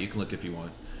 All right, you can look if you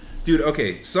want, dude.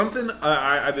 Okay, something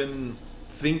I've been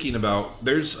thinking about.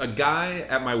 There's a guy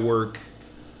at my work,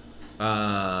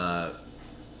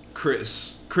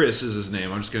 Chris. Chris is his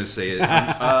name. I'm just gonna say it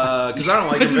because I don't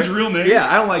like That's him. his real name? Yeah,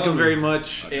 I don't like him Oh. very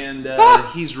much, and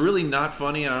he's really not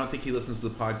funny. And I don't think he listens to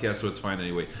the podcast, so it's fine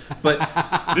anyway. But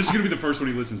This is gonna be the first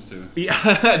one he listens to.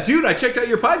 yeah, dude, I checked out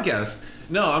your podcast.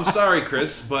 No, I'm sorry,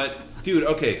 Chris, but dude,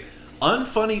 okay,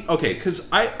 unfunny. Okay, because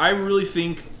I really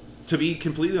think, to be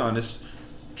completely honest,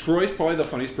 Troy's probably the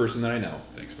funniest person that I know.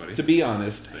 Thanks, buddy. To be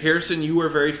honest, Harrison, you are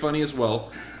very funny as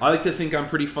well. I like to think I'm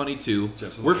pretty funny too.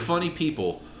 Jeff's We're hilarious. funny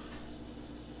people.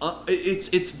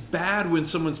 It's bad when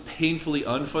someone's painfully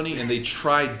unfunny and they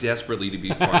try desperately to be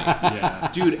funny. Yeah.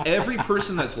 Dude, every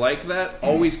person that's like that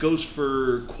always goes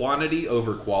for quantity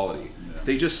over quality. Yeah.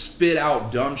 They just spit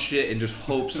out dumb shit and just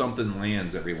hope something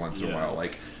lands every once in a Yeah. while.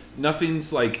 Like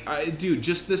nothing's like, dude,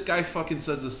 just this guy fucking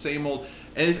says the same old.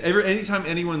 And anytime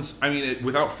anyone's, I mean,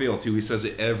 without fail too, he says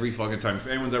it every fucking time. If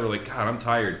anyone's ever like, God, I'm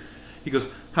tired, he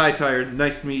goes, "Hi, tired.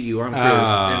 Nice to meet you. I'm Chris."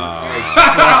 And,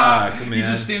 fuck, man. He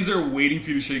just stands there waiting for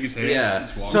you to shake his hand. Yeah.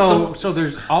 Just walks. So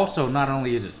there's also, not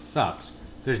only is it sucks,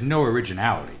 there's no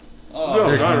originality. Oh,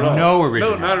 There's not at all. no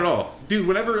original. No, not at all. Dude,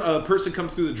 whenever a person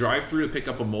comes through the drive-thru to pick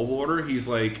up a mobile order, he's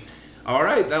like, "All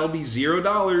right, that'll be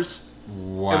 $0."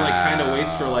 Wow. And like kind of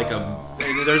waits for like and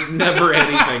there's never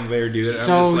anything there, dude. I'm So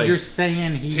just like, you're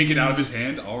saying he take it out of his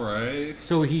hand. All right,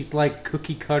 So he's like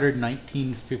cookie cutter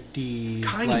 1950s.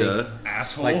 kinda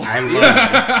asshole. Like I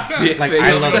love. dick like, face.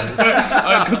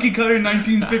 I love Cookie cutter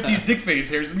 1950s dick face,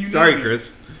 Harrison. You know Sorry, me.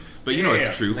 Chris, but you know it's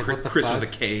Damn. true. Like, what the Chris fuck? with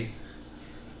a K.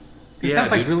 It Yeah,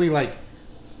 sounds like dude. really like,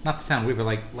 not to sound weird, but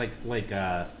like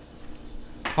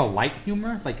polite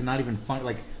humor, like not even fun,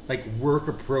 like work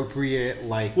appropriate,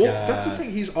 like. Well, that's the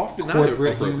thing. He's often not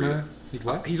Corporate appropriate. humor. Like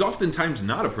what? He's oftentimes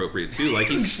not appropriate too. Like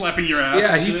He's he's slapping your ass.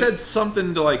 yeah, and he shit. said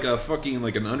something to like a fucking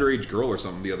like an underage girl or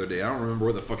something the other day. I don't remember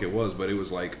what the fuck it was, but it was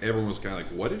like everyone was kind of like,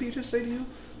 "What did he just say to you?"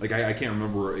 Like I can't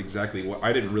remember exactly what.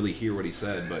 I didn't really hear what he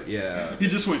said, but yeah, He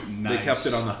just went nice. they kept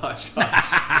it on the hush.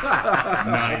 hush.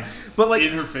 nice. But, like,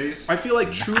 in her face. I feel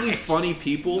like truly Nice. funny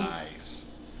people Nice.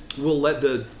 will let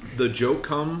the joke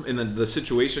come and the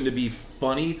situation to be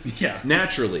funny Yeah.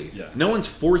 naturally. Yeah. No one's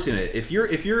forcing it. If you're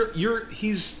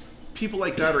he's people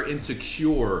like that are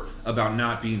insecure about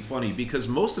not being funny because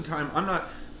most of the time I'm not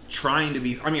trying to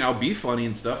be. I mean, I'll be funny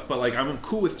and stuff, but like I'm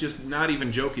cool with just not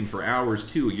even joking for hours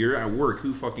too. You're at work,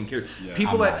 who fucking cares? Yeah,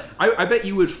 People I'm that I bet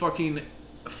you would fucking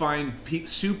find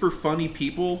super funny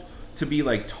people to be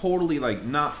like totally like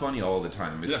not funny all the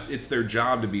time. It's their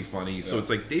job to be funny. So Yeah. it's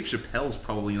like Dave Chappelle's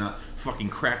probably not fucking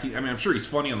cracking. I mean, I'm sure he's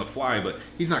funny on the fly, but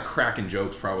he's not cracking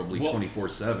jokes probably Well,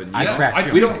 24/7. I You know? crack I-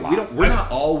 jokes We a don't. lot. We're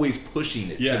not always pushing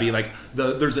it Yeah. to be like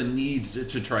there's a need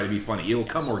to try to be funny. It'll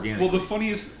come organically. Well, the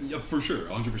funniest, yeah, for sure,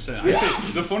 100%. Yeah. I'd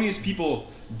say the funniest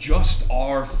people just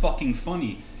are fucking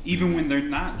funny, even when they're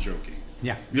not joking.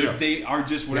 Yeah. They are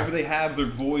just whatever Yeah. they have, their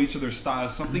voice or their style.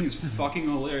 Something is fucking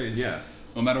hilarious. Yeah.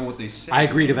 No matter what they say. I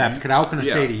agree to that right? because I was going to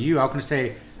Yeah. say to you, I was going to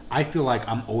say, I feel like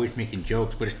I'm always making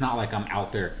jokes, but it's not like I'm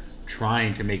out there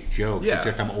trying to make jokes. Yeah. It's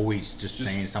just I'm always just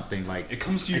saying something like it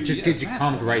comes to you- It just yeah, it it's just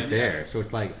natural, comes right man, there. So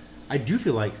it's like I do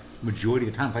feel like majority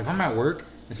of the time, like if I'm at work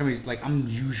and somebody's like,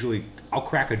 I'll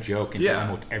crack a joke into Yeah.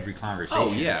 almost every conversation.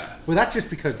 Oh, yeah. Well, that's just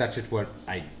because that's just what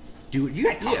I do. You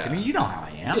guys talk Yeah. to me. You know how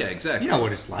I am. Yeah, exactly. You know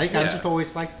what it's like. I'm Yeah. just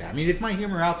always like that. I mean, is my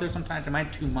humor out there sometimes? Am I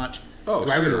too much? Oh,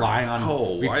 do I sure. rely on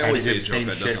Oh, I always say a repetitive joke same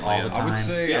that shit doesn't all land. the time? I would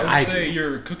say, Yeah. I I would say do.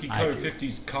 your cookie I cutter do.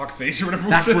 50s cock face or whatever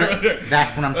That's we what said I- earlier.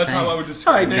 that's what I'm That's saying. how I would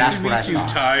describe Hi, it. nice That's to what I meet you. thought.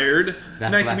 Tired.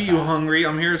 That's Nice what to I meet you. thought. Hungry.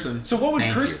 I'm Harrison. So what would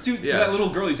Thank Chris you. do to Yeah. that little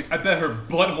girl? He's like, I bet her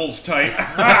butthole's tight.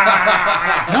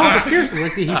 No, but seriously,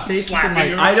 like did he say something Slapping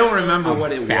like her. I don't remember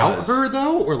what it about was. her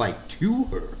though, or like to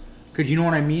her? Because you know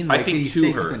what I mean. Like, I think did he to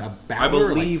say her. something about I her,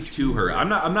 like, believe to her. I'm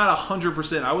not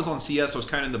 100%. I was on CS. I was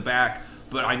kind of in the back,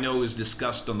 but I know it was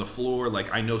discussed on the floor.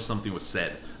 Like I know something was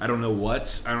said. I don't know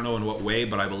what. I don't know in what way,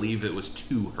 but I believe it was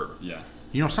to her. Yeah.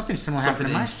 You know, something similar Something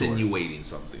happened in my store. insinuating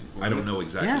something. I don't know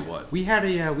exactly Yeah, what. we had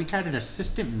an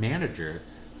assistant manager,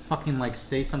 fucking like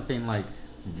say something like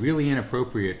really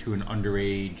inappropriate to an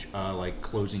underage like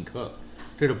closing cook,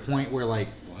 to the point where like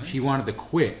What? she wanted to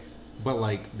quit, but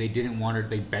like they didn't want her.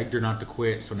 They begged her not to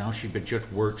quit, so now she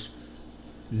just works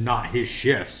not his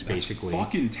shifts That's basically.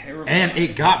 fucking terrifying. And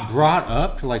it got brought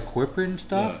up to like corporate and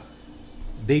stuff. Yeah.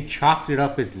 They chalked it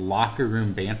up as locker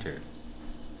room banter.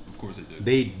 Of course it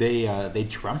did. They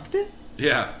trumped it.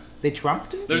 Yeah. They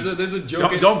trumped it. There's a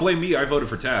joke. Don't blame me. I voted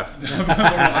for Taft. I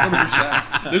don't know for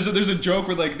Shaq. There's a joke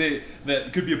where like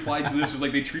that could be applied to this. Was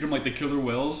like they treat them like the killer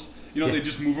whales. You know, Yeah. they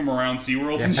just move them around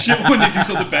SeaWorlds and shit when they do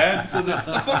something bad. So the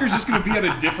fucker's just gonna be at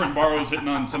a different bar who's hitting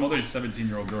on some other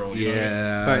 17-year-old girl. You know what I mean?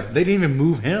 Yeah. But they didn't even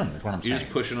move him. Is what I'm saying. You're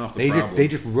just pushing off the they problem. Just, they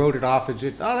just wrote it off as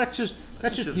just that's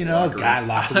That's just, just you know, a locker guy room.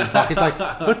 locker room talk. It's like,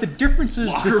 but the difference is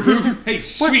Locker this room. isn't- Hey, but-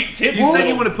 sweet tits. You Well, said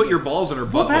you want to put your balls in her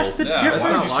butthole. Well, that's the Yeah, difference. why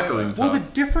That's would not you locker say room that? Well, the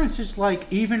talk. difference is like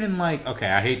even in like okay,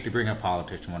 I hate to bring up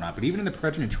politics and whatnot, but even in the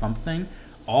President Trump thing,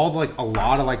 all like a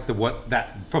lot of like the what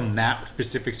that from that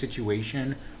specific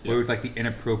situation where it was like the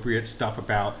inappropriate stuff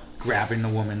about grabbing the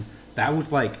woman, that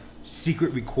was like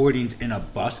secret recordings in a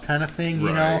bus kind of thing, you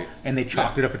know, Right. and they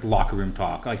chalked it up as locker room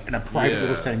talk, like in a private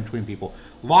little Yeah. setting between people.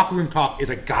 Locker room talk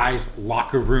is a guy's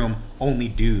locker room, only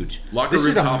dudes. Locker this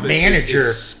room is a talk is- manager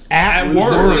it's at at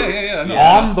work, work. Yeah, no.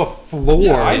 on the floor,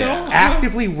 Yeah, I know.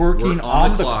 actively working Work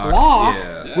on the clock,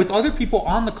 yeah. with other people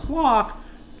on the clock.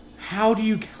 How do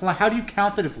you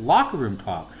count that as locker room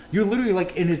talk? You're literally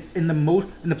like in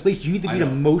the place you need to I be the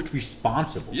know. most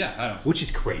responsible. Yeah, I know. which is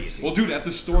crazy. Well, dude, at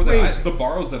the store the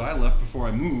bars that I left before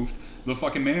I moved, the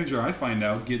fucking manager I find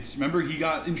out gets. Remember, he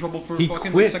got in trouble for He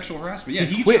fucking quit. sexual harassment. Yeah,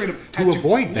 He he quit straight up to had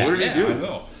avoid that. What did he Yeah, do? I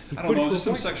know. I don't quit know, to just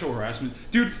some avoid that. sexual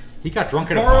harassment, dude. he got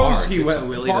drunk at a Burroughs, bar. He went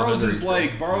Willie. down Burroughs under is his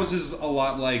like belt. Burroughs is a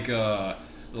lot like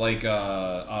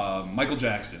Michael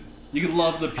Jackson. You can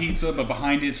love the pizza, but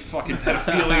behind it's fucking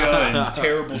pedophilia and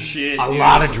terrible shit. a dude.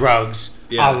 lot of It's drugs.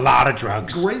 Yeah. A lot of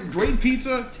drugs. great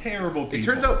pizza, terrible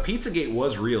pizza. It turns out Pizzagate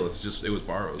was real. It's just it was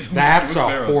Barrows. That's It was a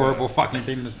Barrows, horrible fucking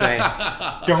thing to say.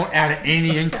 Don't add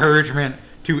any encouragement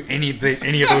to any of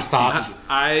those thoughts.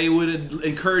 I would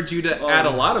encourage you to add a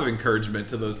lot of encouragement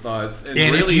to those thoughts and,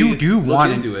 And really if you do look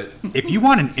want into it. if you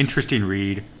want an interesting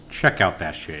read, check out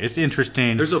that shit. It's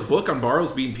interesting. There's a book on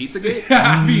Barrows being Pizzagate.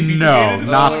 Being No, pizza-gated?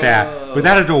 not that. But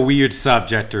that is a weird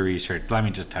subject to research. Let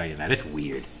me just tell you that. It's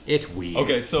weird. It's weird.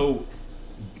 Okay, so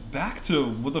back to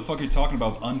what the fuck are you talking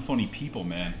about? Unfunny people,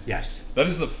 man. Yes. That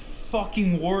is the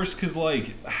fucking worst. Cause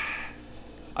like,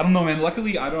 I don't know, man.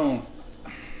 Luckily, I don't.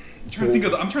 I'm trying to think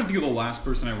of the last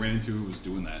person I ran into who was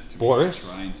doing that. To me,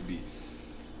 Boris? trying to be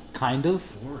Kind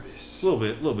of. Boris. A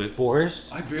little bit. Boris.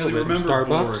 I barely Little bit. remember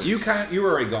Starbucks? Boris. You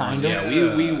were already gone. Kind of.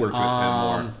 Yeah, we worked with him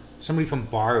more. Somebody from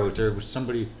Barrows. There was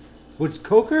somebody. Was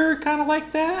Coker kind of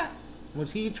like that?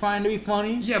 Was he trying to be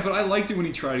funny? Yeah, but I liked it when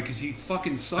he tried it because he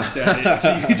fucking sucked at it.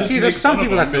 So you could just See, there's make some fun of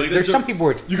people him, that's really. there's some people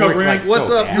where it's You got where it's ran- like What's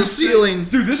so up? bad. The ceiling.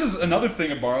 Dude, this is another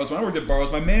thing at Barrows. When I worked at Barrows,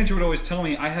 my manager would always tell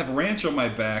me I have ranch on my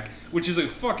back, which is a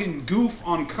fucking goof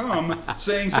on cum,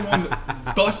 saying someone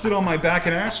busted on my back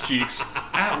and ass cheeks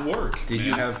at work. Did man.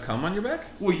 you have cum on your back?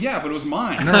 Well, yeah, but it was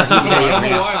mine. No, So I don't yeah.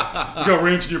 know why. You got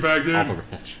ranch in your back, All the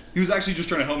dude. ranch. He was actually just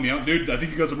trying to help me out, dude. I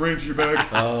think you got some ranch in your back.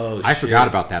 Oh, I forgot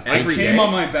about that. It Every came day? on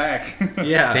my back.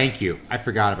 Yeah. Thank you. I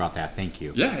forgot about that. Thank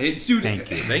you. Yeah, it's dude. Thank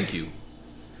you. Thank you.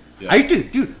 Yeah.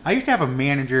 I used to have a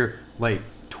manager like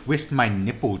twist my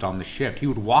nipples on the shift. He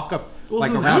would walk up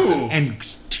like around who? and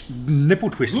nipple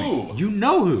twist me. Who? You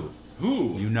know who?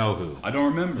 Who? You know who? I don't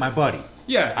remember. My buddy.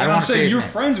 Yeah, I and don't I'm wanna say saying his you're name.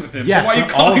 friends with him. Yes, so why are you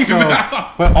but calling also, him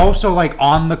out? but also like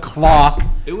on the clock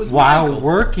It was while Michael.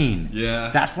 working.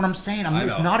 Yeah. That's what I'm saying. I I'm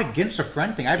know. not against a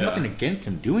friend thing. I have Yeah. nothing against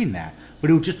him doing that.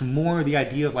 But it was just more the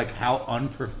idea of like how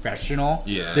unprofessional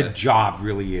Yeah. the job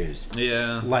really is.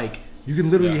 Yeah. Like you can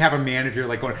literally Yeah. have a manager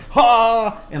like going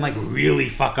ha and like really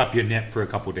fuck up your nip for a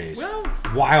couple days. Well,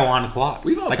 while on the clock.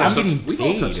 We've all like touched I'm getting some, we've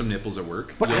paid. all touched some nipples at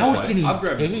work. But Yeah, I was but getting I've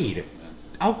grabbed paid. nipples.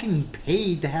 I was getting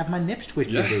paid to have my nips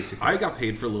twisted Yeah. basically. I got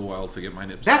paid for a little while to get my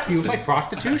nips. That feels twisted. like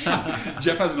prostitution.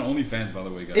 Jeff has an OnlyFans, by the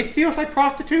way, guys. It feels like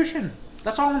prostitution.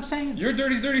 That's all I'm saying. You're a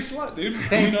dirty slut, dude.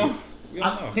 Thank we know. you. We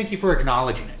all know. Thank you for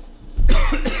acknowledging it.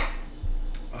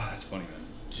 Oh, that's funny, man.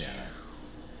 Yeah.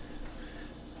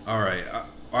 All right.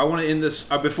 I want to end this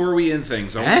before we end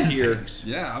things. I want to And hear. things.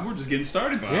 Yeah, we're just getting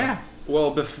started, Bob. Yeah.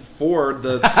 Well, before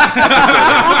the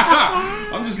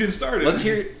I'm just getting started. let's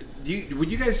hear. Would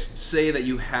you guys say that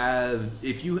you have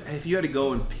if you had to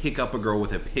go and pick up a girl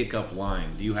with a pickup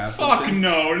line? Do you have Fuck something?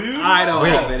 no, dude. I don't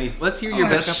Wait. have any. Let's hear your Oh,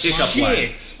 best shit. pickup line.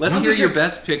 Shit. Let's I'm hear just your gonna-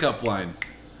 best pickup line.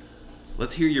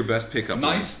 Let's hear your best pickup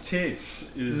Nice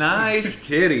tits is line. Nice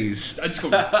titties. I just go,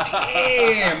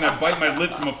 damn, I bite my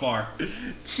lip from afar.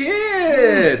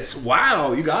 Tits.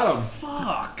 Wow, you got them.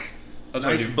 Fuck. That's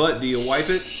what I Nice do. butt. Do you wipe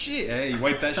it? Shit. Hey, you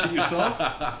wipe that shit yourself?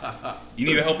 You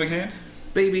need a helping hand?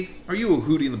 Baby, are you a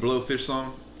Hootie and the Blowfish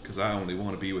song? Because I only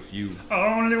want to be with you. I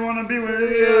only want to be with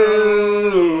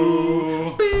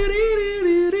you.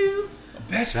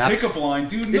 Best That's- pickup line,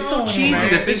 dude. It's so no, cheesy man.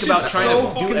 to think This about shit's trying so to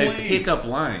do fucking a lame. pickup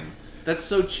line. That's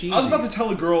so cheesy. I was about to tell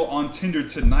a girl on Tinder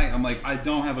tonight. I'm like, I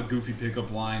don't have a goofy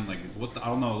pickup line. Like, what? I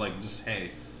don't know. Like, just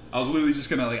hey. I was literally just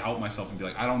gonna like out myself and be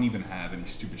like, I don't even have any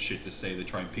stupid shit to say to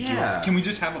try and pick you Yeah. up. Can we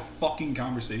just have a fucking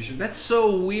conversation? That's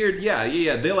so weird. Yeah.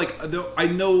 I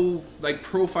know like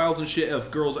profiles and shit of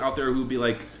girls out there who'd be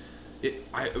like,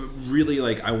 I really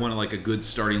like. I want like a good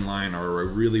starting line, or I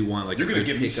really want like You're a gonna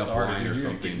good get me pickup started. line or You're gonna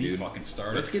something, get me dude. fucking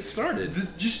started. Let's get started.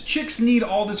 Just chicks need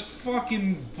all this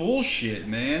fucking bullshit,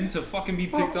 man, to fucking be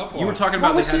picked up on. You were talking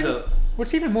about they had the.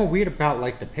 What's even more weird about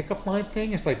like the pickup line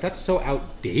thing is like that's so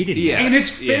outdated. Yeah. now. And it's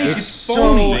fake. Yeah. It's It's so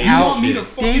phony. You want me to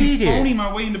fucking outdated. phony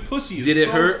my way into pussy? It's Did it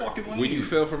so hurt fucking lame. when you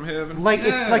fell from heaven? Like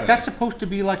Yeah. it's like that's supposed to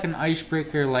be like an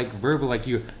icebreaker, like verbal, like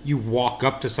you walk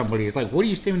up to somebody. It's like, what do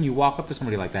you say when you walk up to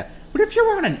somebody like that? But if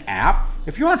you're on an app,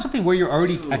 if you're on something where you're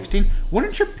already texting,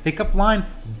 wouldn't your pickup line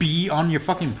be on your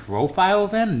fucking profile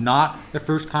then, not the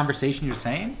first conversation you're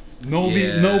saying? No,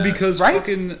 Yeah. because Right?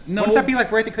 fucking no. Wouldn't that be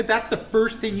like right there? Because that's the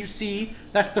first thing you see.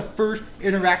 That's the first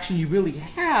interaction you really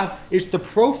have. Is the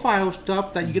profile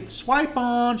stuff that you get to swipe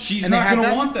on. She's and they not have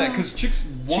gonna want that info. because chicks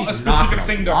want a She's not specific gonna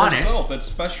thing to want it. herself that's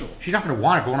special. She's not going to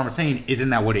want it, but what I'm saying isn't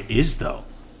that what it is, though.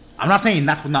 I'm not saying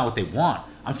that's not what they want.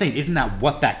 I'm saying isn't that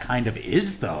what that kind of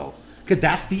is, though? Because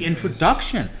that's the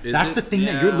introduction. Is That's it? the thing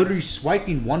that you're Yeah. literally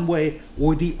swiping one way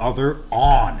or the other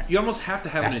on. You almost have to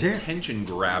have That's an it. attention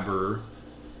grabber.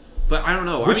 But I don't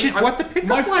know. Which I mean, is what the pickup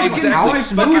my line fucking- is. How my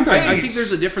it's fucking moving. I face. think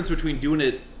there's a difference between doing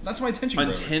it That's my attention. on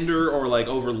grabber. Tinder or like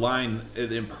over line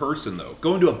in person though.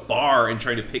 Going to a bar and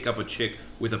trying to pick up a chick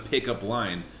with a pickup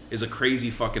line is a crazy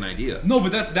fucking idea. No,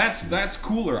 but that's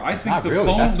cooler. I think Not the really,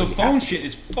 phone that's the what you phone have to shit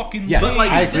is fucking Yes. But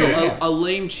like I still agree, yeah. a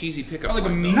lame cheesy pickup Or like a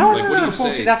line. meme. though. No, Like, no, what do no, you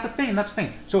folks, say? that's the thing. That's the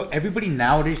thing. So everybody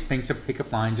nowadays thinks a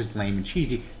pickup line just lame and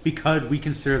cheesy because we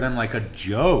consider them like a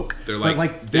joke. They're But,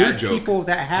 like dad there's joke people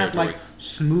that have territory. like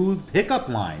smooth pickup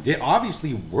lines. It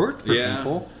obviously worked for Yeah.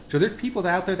 people. So there's people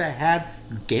out there that had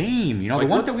game. You know, Like, the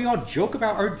ones that what's- we all joke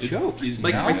about are jokes. it's you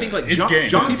Like know? I think like It's John game.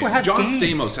 John, People have John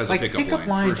game. Stamos has like a pickup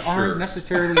line lines for aren't sure.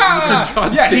 necessarily even.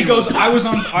 John Yeah, he Stamos. goes.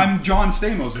 I'm John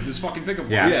Stamos. Is his fucking pickup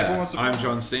line. Yeah. Everyone Yeah, wants to- I'm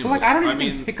John Stamos. But like, I don't even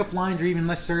mean, think pickup lines are even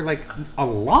necessarily like a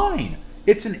line.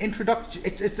 It's an introduction.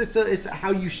 It's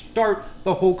how you start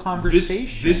the whole This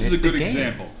conversation. is a It's good the game.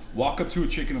 example. Walk up to a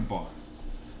chick in a bar.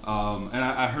 And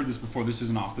I heard this before. This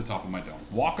isn't off the top of my dome.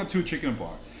 Walk up to a chick in a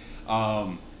bar.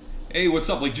 Hey, what's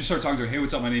up? Like, just start talking to her. Hey,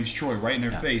 what's up? My name's Troy. Right in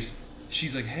her face.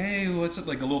 She's like, hey, what's up?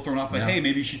 Like, a little thrown off. But Yeah. hey,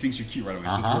 maybe she thinks you're cute right away.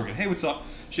 So it's Uh-huh. working. Hey, what's up?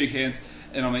 Shake hands.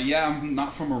 And I'm like, yeah, I'm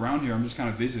not from around here. I'm just kind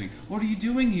of visiting. What are you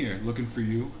doing here? Looking for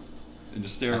you. And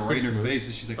just stare her right in her pretty face.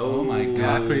 And she's like, oh my Oh.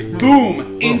 God. Pretty-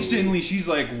 Boom! Instantly, she's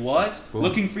like, what? Boom.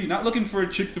 Looking for you. Not looking for a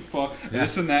chick to fuck. Yeah.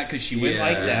 This and that, because she went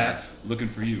like Yeah. that. Looking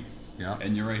for you. Yeah.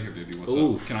 And you're right here, baby. What's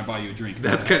Oof. up? Can I buy you a drink?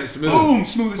 That's kind of smooth. Boom!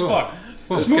 Smooth as fuck.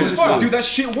 Boom. Smooth That's as kinda fuck, smooth. dude. That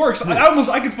shit works.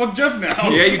 I could fuck Jeff now.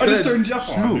 Yeah, you I just could. turned Jeff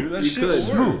on, Smooth. dude. That You shit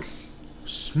could. works.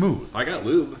 Smooth. I got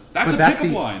lube. That's But a pickup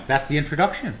the, line. That's the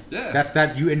introduction. Yeah. That's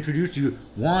that you introduce you.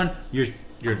 One, you're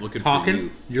looking for talking,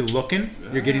 you. you're looking,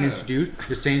 you're getting Yeah. introduced,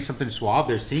 you're saying something suave.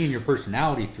 They're seeing your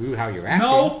personality through how you're acting.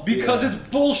 No, because Yeah. it's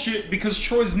bullshit. Because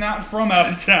Troy's not from out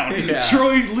of town. Yeah.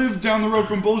 Troy lived down the road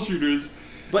from bullshooters.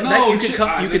 But no, that you could chick-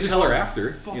 come- you they could just tell her want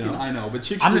after, Fucking, you know. I know, but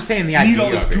chicks I'm just saying the need idea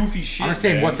all this of it. goofy shit. I'm just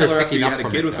saying man. what's Tell her they're after you picking had up a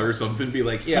from kid it, with her though. or something. Be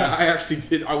like, yeah, I actually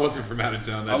did. I wasn't from out of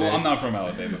town that day. Well, I'm not from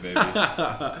Alabama, baby. I was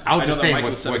I know just that saying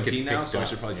Michael's what 17 gets now, so I picked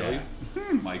should up. probably tell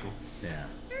Yeah. you. Michael. Yeah.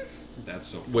 That's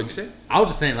so funny. What'd you say? I was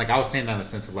just saying, like, I was saying that in the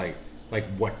sense of like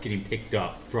what getting picked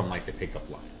up from like the pickup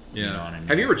line. Yeah. You know what I mean?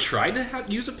 Have you ever tried to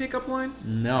use a pickup line?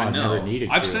 No, I I know. never needed.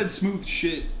 I've to. said smooth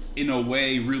shit in a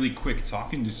way really quick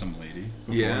talking to some lady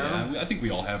before. Yeah. I think we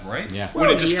all have, right? Yeah. When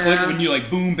Well, it just yeah. clicked, when you like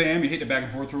boom, bam, you hit it back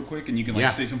and forth real quick, and you can like Yeah.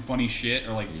 say some funny shit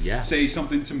or like Yeah. say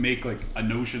something to make like a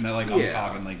notion that like I'm Yeah.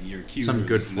 talking like you're cute. Some or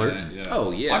good this and flirting. that, Yeah.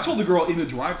 Oh, yeah. I told the girl in the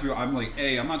drive-thru, I'm like,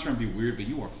 hey, I'm not trying to be weird, but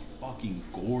you are fucking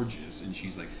gorgeous, and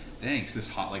she's like, thanks. This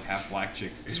hot like half black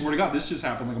chick. I swear to God, this just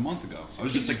happened like a month ago. I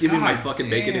was just like, give me my God fucking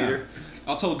damn. Baconator.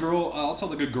 I'll tell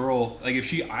the good girl, like if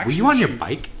she actually. Were you on your she-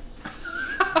 bike?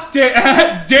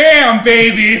 Damn,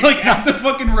 baby! Like at the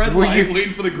fucking red Were light, you-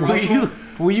 waiting for the Were girls.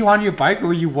 were you on your bike or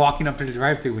were you walking up to the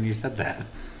drive-thru when you said that?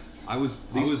 I was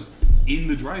in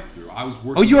the drive-thru. I was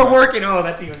working. Oh, you the were drive- working. Oh,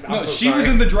 that's even. No, she was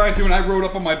in the drive-thru and I rode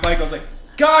up on my bike. I was like,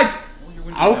 God.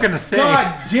 I was gonna say.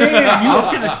 God damn! You I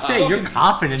was have gonna say your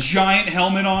confidence. giant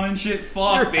helmet on and shit.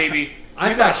 Fuck, baby. I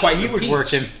got thought quite she the was peach.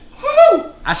 working.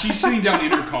 Woo! She's sitting down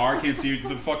in her car. I can't see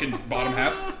the fucking bottom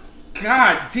half.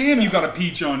 God damn, you got a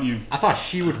peach on you. I thought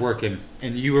she was working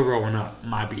and you were rolling up.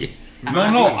 My beat. No.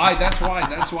 That's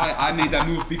why I made that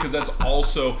move, because that's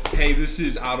also, hey, this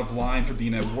is out of line for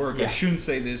being at work. I Yeah. shouldn't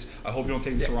say this. I hope you don't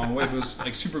take this the wrong way. But it was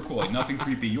like super cool, like nothing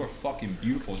creepy. You're fucking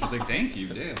beautiful. She's like, thank you,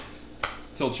 damn.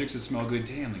 Tell chicks that smell good,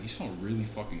 damn, like you smell really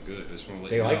fucking good. I just want to let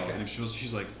They you like know. that. And if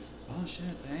she's like, Oh shit!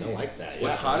 Thanks. Don't like that.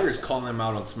 What's yeah. hotter is calling them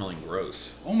out on smelling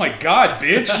gross. Oh my god,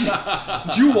 bitch!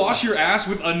 Did you wash your ass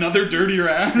with another dirtier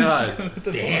ass? God. What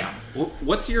the Damn.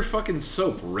 What's your fucking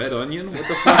soap? Red Onion? What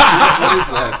the fuck? What is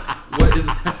that? What is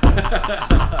that?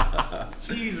 fuck?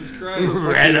 Jesus Christ!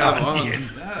 Red you have onion.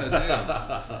 God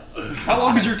damn. How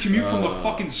long is your commute from the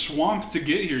fucking swamp to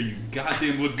get here, you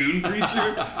goddamn lagoon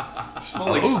creature? Smell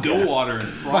like still water and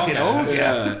frog Fucking ass.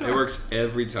 Yeah, it works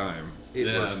every time. It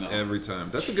Yeah, works no. every time.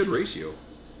 That's a good ratio.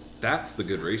 That's the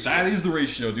good ratio. That is the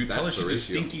ratio, dude. Tell her That's the she's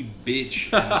a ratio. stinky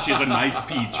bitch and she has a nice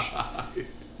peach.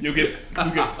 You'll get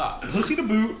pussy to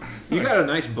boot. You got a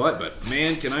nice butt, but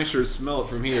man, can I sure smell it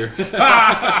from here.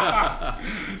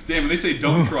 Damn, when they say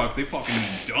dump truck, they fucking mean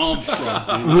dump truck,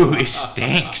 dude. Ooh, it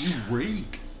stinks. You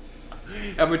reek.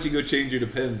 How about you go change your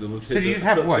Depends and let's So hit do you the,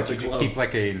 have let's what? hit the Did you club. keep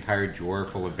like an entire drawer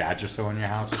full of Vagisil in your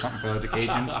house or something for those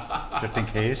occasions? Just in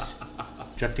case?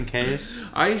 Just in case?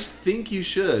 I think you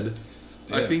should.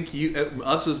 I Yeah. think you,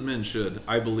 us as men should.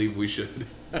 I believe we should.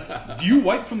 Do you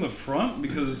wipe from the front?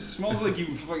 Because it smells like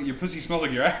your pussy smells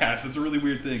like your ass. It's a really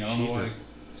weird thing. I don't know why. Jesus.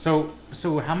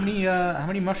 So how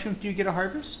many mushrooms do you get a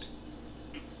harvest?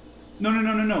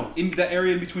 No. In that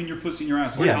area in between your pussy and your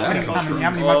ass. Yeah, How how many many mushrooms?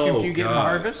 mushrooms do you get in the God.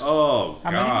 harvest? Oh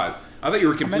How many? God! I thought you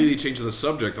were completely many? changing the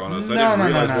subject on us. No, I didn't no,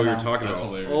 realize no, what we no. were talking That's about.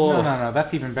 hilarious. Oh, No,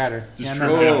 that's even better. Just yeah,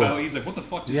 tripped no, no. Jeff out. He's like, what the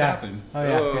fuck just yeah. happened? Oh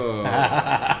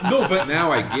yeah. oh. No, but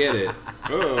Now I get it.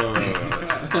 Oh.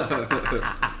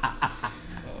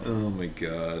 Oh my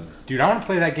God! Dude, I want to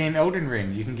play that game Elden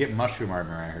Ring. You can get mushroom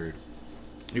armor, I heard.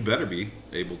 You better be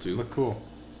able to. Look cool.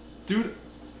 dude,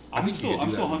 I'm think you still could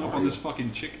do that hung in up on Mario. this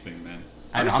fucking chick thing, man.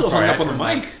 I'm know, still sorry, hung up I on the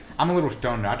turned mic. I'm a little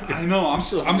stoned now. I took a I know. I'm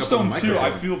still hung up on stoned the too. I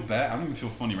microphone. feel bad. I don't even feel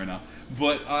funny right now.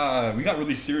 But we got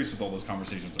really serious with all those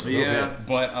conversations. earlier. Yeah.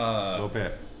 But little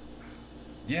bit.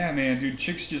 yeah, man, dude,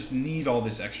 chicks just need all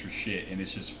this extra shit, and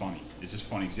it's just funny. It's just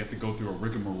funny because you have to go through a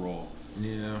rigmarole,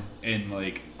 Yeah. and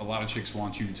like a lot of chicks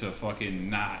want you to fucking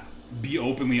not be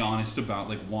openly honest about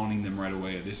like wanting them right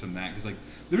away or this and that. Because like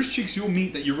there's chicks you'll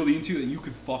meet that you're really into that you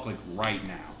could fuck like right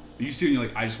now. You see, and you're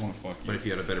like, I just want to fuck you. But if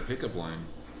you had a better pickup line,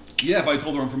 Yeah, if I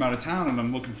told her I'm from out of town and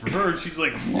I'm looking for her, and she's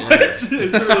like, "What?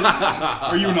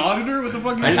 Are you an auditor? What the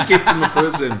fuck?" I escaped from the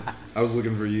prison. I was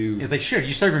looking for you. Yeah, like, sure,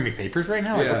 you serving me papers right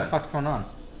now? Like, what Yeah. the fuck's going on?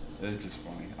 It's just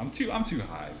funny. I'm too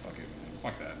high. Fuck it, man.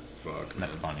 Fuck that. Fuck.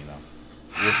 That's funny though.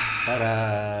 Fuck, But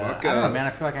I don't know, man. I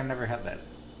feel like I've never had that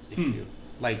issue.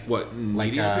 Like What,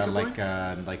 Like needing a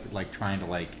pickup like trying to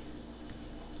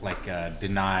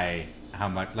deny how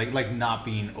much like not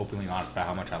being openly honest about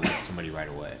how much I like somebody right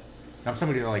away. I'm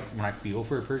somebody that like when I feel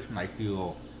for a person, I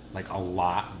feel like a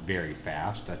lot very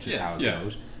fast. That's just how it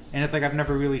goes. And it's like I've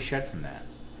never really shed from that.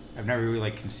 I've never really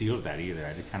like concealed that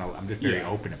either. I'm just very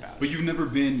open about But it. you've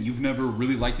never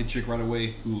really liked the chick right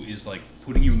away who is like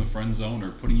putting you in the friend zone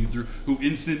or putting you through, who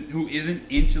isn't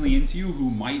instantly into you, who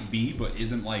might be, but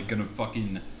isn't like gonna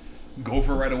fucking go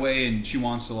for it right away, and she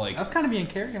wants to like. I was kind of being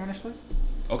carried, honestly,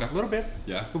 Okay. a little bit.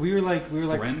 Yeah. But we were like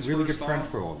Friends really first good friends off?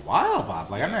 for a while, Bob.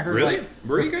 Like I met her Really? like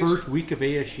Were the you guys? first week of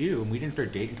ASU, and we didn't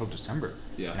start dating until December.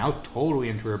 Yeah. And I was totally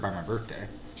into her by my birthday.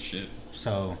 Shit.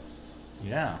 So,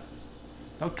 yeah,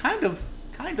 that was kind of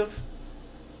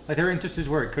like there were instances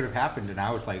where it could have happened, and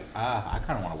I was like, I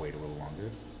kind of want to wait a little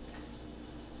longer.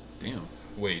 Damn.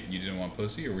 Wait, you didn't want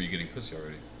pussy, or were you getting pussy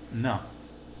already? No.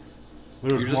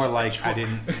 But it was You're more just like I tro-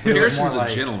 didn't. But it was Harrison's more a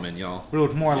like, gentleman, y'all. but it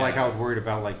was more like Yeah. I was worried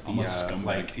about like the I'm a scumbag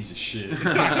like. piece of shit.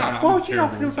 Well, you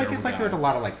know, it was like it's like there was a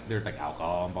lot of like there's like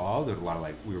alcohol involved. There's a lot of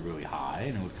like we were really high,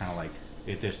 and it was kind of like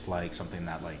it just like something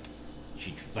that like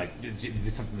she like is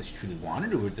it something that she truly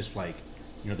wanted, or was just like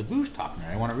the booze talking. I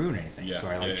didn't want to ruin anything, Yeah, so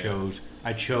I like yeah. chose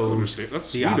understand-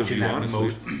 that's the sweet of option you, that honestly.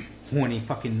 most horny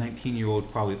fucking 19-year-olds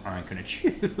probably aren't gonna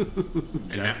choose.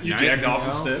 You jacked off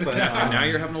instead. But, And now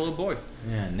you're having a little boy.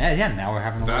 now we're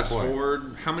having a Fast little boy.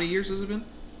 forward, how many years has it been?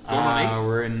 Going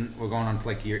on We're going on to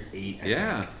like year 8. I eight?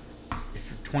 Yeah. think.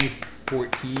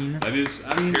 2014. That is.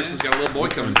 I mean, Pearson's got a little boy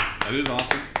coming. That is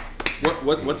awesome.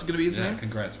 What's it gonna be his Yeah, name?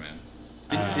 congrats, man.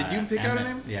 Did you pick out a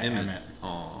Emmett. name? Yeah, Emmett.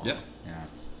 Aw. Yeah. Yeah.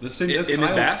 Let's sing. Emmett That's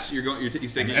Kyle's- Bass?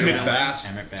 He's taking Emmett Emmett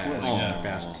Bass. Emmett Bass. Twirling, yeah. Emmett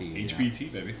Bass T. yeah.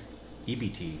 HBT, baby.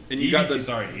 EBT. And you got EBT, the,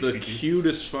 sorry, the HBT.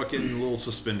 cutest fucking little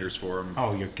suspenders for him.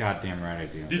 Oh, you're goddamn right I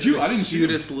do. Did you? I didn't see them.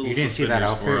 Cutest little You didn't see that suspenders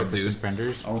outfit for him, with the dude.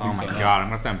 suspenders? I don't Oh think my so, no. god, I'm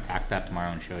gonna have to unpack that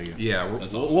tomorrow and show you. Yeah,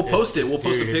 That's we'll awesome. post it. We'll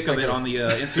post Dude, a it's pic of like it a- on the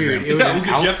Dude, Instagram. it was Yeah, an we'll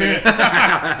get Jeff in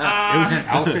outfit. It was an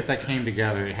outfit that came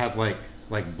together. It had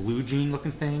like blue jean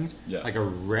looking things. Yeah. Like a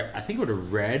red. I think it was a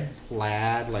red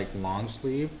plaid like long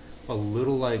sleeve, a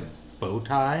little like bow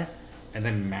tie, and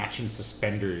then matching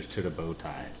suspenders to the bow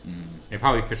tie. It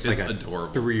probably fits It's like a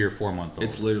adorable. 3 or 4 month old.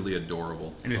 It's literally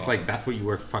adorable. and it's like that's what you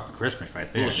wear for fucking Christmas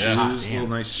right there. Little shoes, God little damn.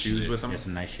 nice shoes with them. It's a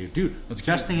nice shoe, dude. That's The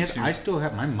best cute, thing that's is, cute. I still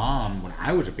have my mom when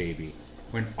I was a baby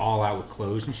went all out with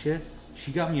clothes and shit.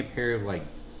 She got me a pair of like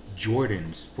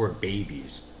Jordans for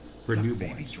babies, for newborns.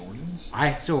 Baby Jordans?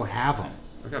 I still have them.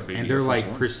 I got baby And they're Air Force like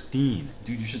Ones. pristine.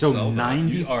 Dude, you should so sell that.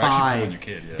 95 Oh, actually, put them on your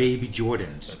kid, yeah. baby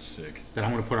Jordans That's sick. that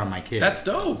I'm gonna put on my kid. That's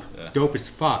dope. dope as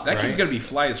fuck. That right? kid's gonna be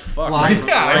fly as fuck. Fly right as from-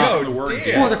 fuck. right Yeah, I from know, the word damn.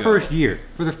 get. for the first year.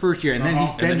 And then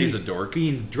Uh-huh. And then he's a dork.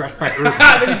 being dressed by then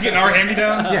Earth. he's getting our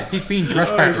hand-me-downs? Yeah, he's being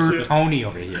dressed by Oh, Earth shit. Tony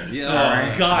over here.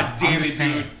 Yeah. Oh, God damn I'm it, just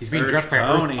saying, dude. he's being Earth dressed by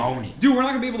Tony. Earth Tony. Dude, we're not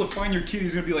gonna be able to find your kid.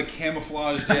 He's gonna be like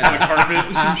camouflaged on the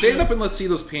carpet. Stand up and let's see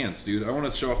those pants, dude. I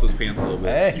want to show off those pants a little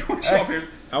bit. Hey. You want to show off here?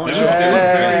 I want to show off those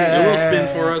pants. Do a little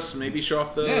spin for us. Maybe show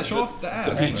off the Yeah, show off the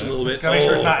abs, beach a man. little bit. Make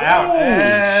sure it's not out. Oh,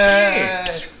 Hey.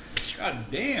 shit. God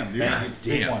damn, dude. God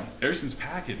Big damn. one. Harrison's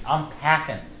packing. I'm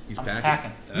packing. He's I'm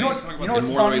packing. You know, Talk about you know in what's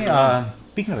more ways funny? than one.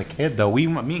 Speaking of the kid, though, me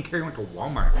and Carrie went to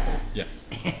Walmart, Yeah.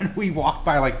 and we walked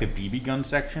by like the BB gun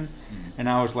section, and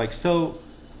I was like, "So,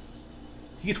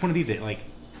 he gets one of these at like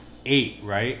 8,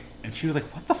 right?" And she was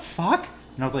like, "What the fuck?"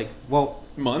 And I was like, "Well,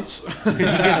 Months. 'cause he gets,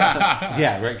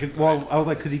 yeah, right." 'Cause- well, I was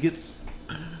like, "Cause he gets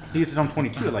it on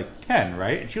 22 at like 10,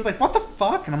 right?" And she was like, "What the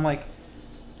fuck?" And I'm like,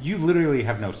 "You literally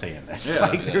have no say in this. Yeah,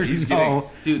 like, yeah, there's he's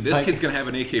no, Dude, this like, kid's gonna have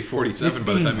an AK-47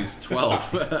 by the time he's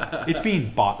 12. It's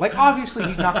being bought. Like, obviously,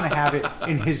 he's not going to have it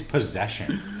in his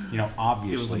possession. You know,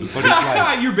 obviously. But it's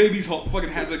like, Your baby's whole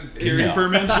fucking has a carry No.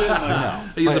 permit and shit. Like, no.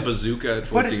 He has a But- bazooka at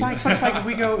 14. But it's like if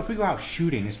we go out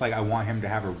shooting, it's like I want him to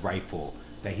have a rifle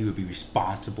that he would be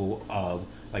responsible of,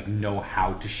 like know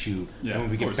how to shoot. Yeah, and when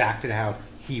we of get course. back to the house,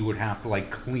 he would have to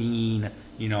like clean,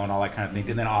 you know, and all that kind of thing.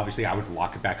 And then obviously I would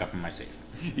lock it back up in my safe.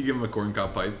 You give him a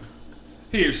corncob pipe.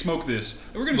 Here, smoke this.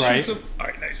 We're gonna Right. shoot some. All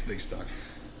right, nice. Thanks, Doc.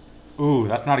 Ooh,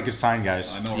 that's not a good sign, guys.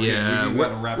 I know. Yeah, we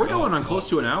gotta wrap we're it up. going on close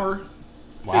to an hour.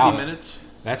 50 Wow. minutes.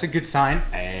 That's a good sign.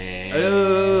 Hey.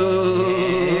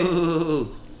 Oh.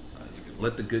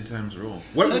 Let the good times roll.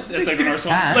 What? That's like in our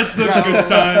song. Time. Let the good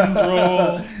times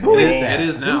roll. Who is It- that? it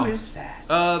is now. Who is that?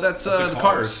 That's That's the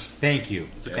Cars. Thank you. a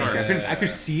Thank you. car. I could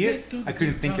see it. I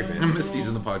couldn't think of it. Misty's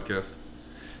in the podcast.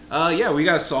 Yeah, we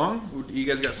got a song. You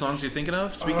guys got songs you're thinking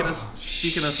of? Speaking of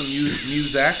some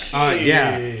music.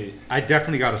 Yeah, I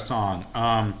definitely got a song.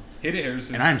 Hit it,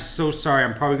 Harrison. And I'm so sorry.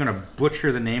 I'm probably gonna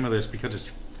butcher the name of this because it's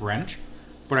French,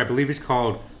 but I believe it's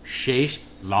called Chaise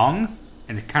Longue,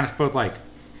 and it's kind of spelled like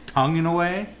tongue in a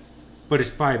way. But it's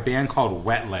by a band called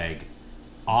Wet Leg.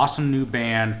 Awesome new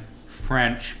band,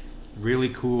 French, really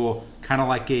cool. Kind of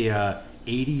like a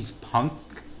 80s punk,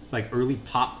 like early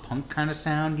pop punk kind of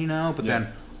sound, you know. But Yeah. then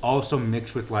also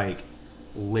mixed with like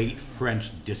late French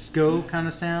disco kind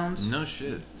of sounds. No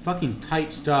shit. Fucking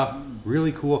tight stuff,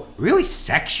 really cool, really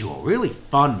sexual, really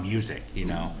fun music, you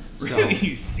know. So Really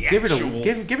give it sexual.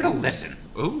 give it a listen.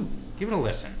 Ooh. Give it a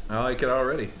listen. I like it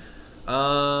already.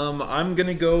 I'm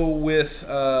gonna go with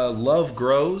 "Love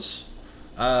Grows,"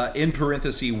 in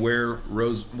parentheses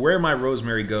 "Where My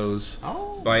Rosemary Goes"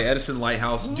 Oh. by Edison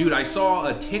Lighthouse. Dude, I saw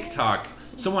a TikTok.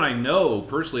 Someone I know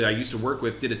personally, I used to work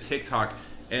with, did a TikTok,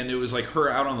 and it was like her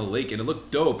out on the lake, and it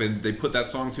looked dope. And they put that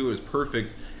song to it. It was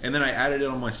perfect. And then I added it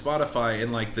on my Spotify,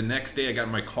 and like the next day, I got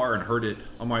in my car and heard it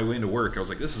on my way into work. I was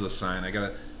like, "This is a sign. I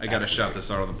gotta shout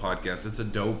this out on the podcast. It's a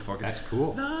dope fucking." That's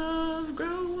cool. Love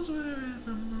grows wherever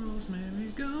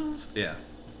rosemary goes. Yeah.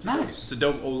 It's a dope- Nice. It's a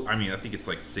dope old. I mean, I think it's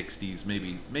like 60s,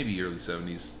 maybe early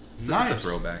 70s. It's a Nice.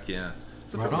 throwback, yeah.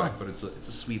 It's a Right throwback, on. but it's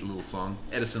a sweet little song.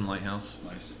 Edison Lighthouse.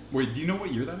 Nice. Wait, do you know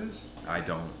what year that is? I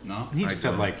don't. No. He I just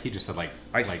said don't. like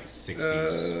 60s.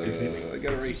 60s. I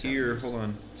got it right here. Hold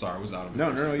on. Sorry, I was out of it. No,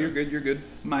 for a no, no. second. You're good. You're good.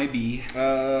 My B. You should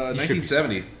be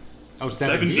 1970. Oh,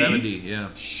 70? 70. Yeah.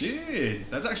 Shit.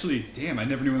 That's actually damn. I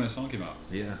never knew when that song came out.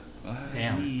 Yeah.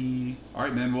 Damn. All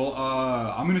right, man. Well,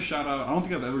 I'm gonna shout out. I don't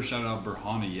think I've ever shouted out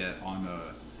Berhana yet on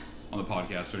the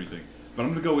podcast or anything. But I'm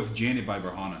gonna go with Janet by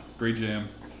Berhana. Great jam.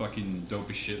 Fucking dope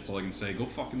as shit. That's all I can say. Go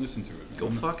fucking listen to it. Man. Go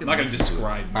I'm fucking not gonna listen to it.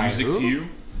 describe By music who? to you.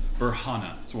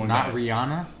 Berhana. It's one Not guy.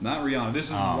 Rihanna. Not Rihanna. This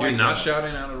is Oh. white You're not girl.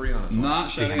 shouting out a Rihanna song. Not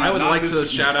shouting. I out- would not like this to week.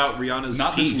 shout out Rihanna's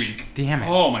Not Peach. this week. Damn it.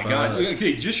 Oh my god. Fuck.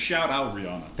 Okay, just shout out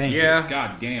Rihanna. Thank Yeah. you.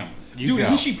 God damn. You Dude, go.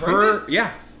 isn't she pregnant?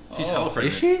 Yeah. She's Oh. hella Is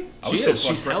pregnant. she? I would She still is.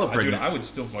 fuck She's hella Dude, pregnant. I would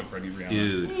still fuck pregnant Rihanna.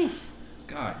 Dude.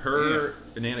 God Her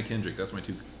and Anna Kendrick. That's my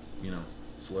two,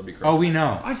 Celebrity crushes. Oh, we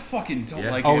know. I fucking don't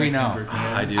Yeah. like Oh, Anna we know. Kendrick,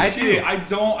 man. I do. I Shit, do. I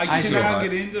don't. I I do. cannot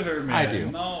get into her, man. I do.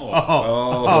 No.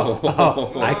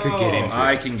 I could get into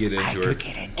I it. can get into I her. could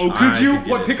get into Oh, it. could I you? could get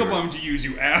What into pickup it. line did you use,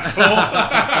 you asshole?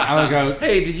 I would go,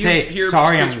 Hey, did you say, hear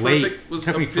sorry Pitch I'm late. Perfect was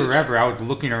Took a me pitch? forever. I was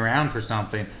looking around for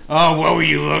something. Oh, what were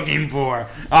you looking for?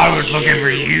 I was looking for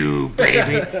you,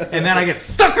 baby. And then I get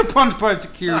sucker punched by a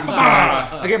security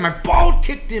guard. I get my ball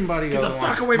kicked in by the other the one.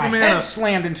 fuck away from my Anna. head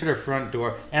slammed into the front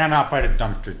door, and I'm out by the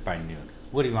dumpster by noon.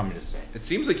 What do you want me to say? It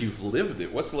seems like you've lived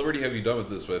it. What celebrity have you done with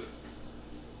this with?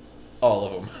 All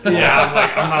of them.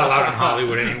 Yeah, I'm not allowed in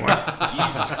Hollywood anymore.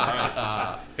 Jesus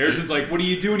Christ. Harrison's like, what are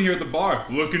you doing here at the bar?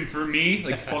 Looking for me?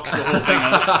 Like, fucks the whole thing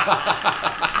up.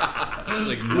 I was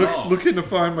like, no. Looking to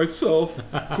find myself.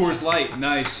 Coors Light,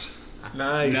 nice.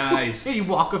 Nice. Nice. Hey, you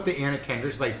walk up to Anna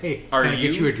Kendrick's like, hey, Are can I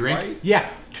get you you a drink? right? Yeah,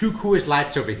 2 Coors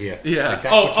Lights over here. Yeah. Like,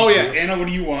 that's Oh, what oh you yeah, do. Anna, what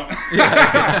do you want? 2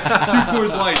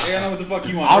 Coors Light. Anna, what the fuck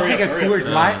you want? I'll Hurry take up, a hurry up, Coors hurry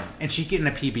up. Light, and she getting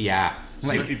a PBI.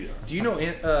 Like, PBR. Do you know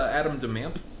Adam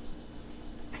DeMamp?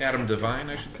 Adam Devine,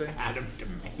 I should say. Adam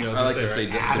DeMamp. Yeah, I was I gonna like to say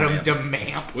right? Adam DeMamp.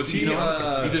 DeMamp. Was he? You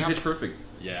know, he's in Pitch Perfect.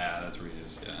 Yeah, that's where he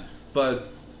is. Yeah. But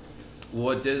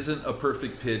what isn't a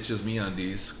perfect pitch is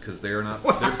MeUndies, because they're not.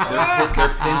 They're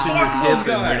pinching your Fuck those tip,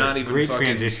 and they're not guys. even Great fucking.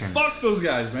 transition. Fuck those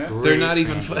guys, man. They're not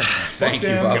even. Thank you,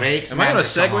 them. Bob. Great Am I on a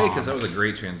transition. segue? Because that was a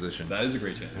great transition. That is a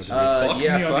great chance. Yeah, fuck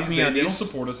They don't MeUndies.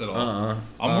 support us at all. Uh-uh.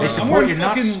 I'm They support wearing your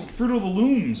fucking nuts. Fruit of the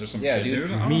Looms or some Yeah, shit, dude.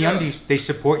 dude. I don't MeUndies, they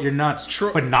support your nuts,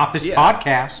 Tro- but not this Yeah.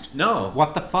 podcast. No.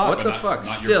 What the fuck? What the not- fuck? not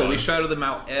your Still, we buds. shouted them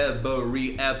out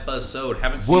every episode.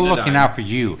 Haven't seen We're a looking dime. out for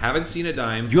you. Haven't seen a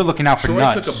dime. You're looking out for Troy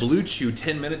nuts. took a blue chew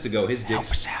 10 minutes ago. His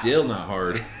dick's us out. still not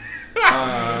hard.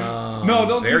 No,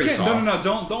 don't. Very You can't, soft.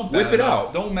 no. Don't Whip bad it mouth.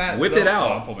 out. Don't mad. Whip don't, it out.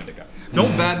 Oh, I'll pull my dick out.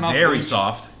 Don't bad mouth. Very Blue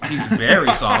soft. He's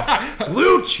very soft.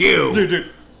 Blue Chew.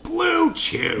 Dude. Blue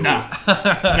Chew. Nah.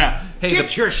 Nah. Hey,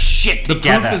 Get your shit the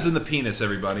together. proof is in the penis,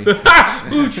 everybody.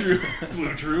 Blue True.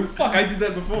 Blue True. Fuck, I did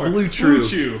that before. Blue True. Blue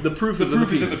Chew. The proof the is in the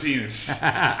proof is in the penis. penis.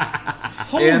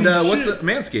 Holy And what's shit.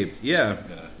 Manscaped? Yeah.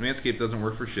 Manscaped doesn't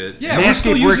work for shit. Yeah, we're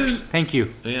still Manscaped works. using. Thank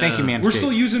you. Yeah. Thank you, Manscaped. We're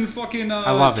still using fucking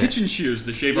love it. kitchen shears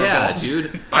to shave our Yeah, balls.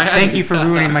 dude. Thank you for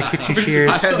ruining my kitchen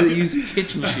shears. I had to use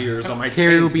kitchen shears on my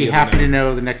Carrie will tank be the other happy to night.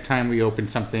 know the next time we open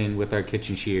something with our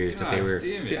kitchen shears that they God were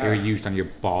damn it. they were used on your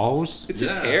balls. It's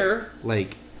just Yeah. hair.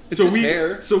 Like It's So just we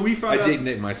hair. so we I found out did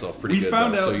nick myself pretty we good,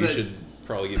 found though, so out you that- should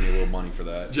probably give me a little money for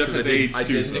that. Jeff 'Cause has I did, AIDS I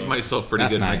too, did so- nick myself pretty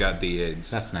That's good, and I nice. got the AIDS.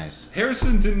 that's nice.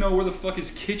 Harrison didn't know where the fuck his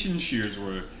kitchen shears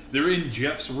were. They were in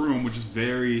Jeff's room, which is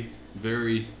very,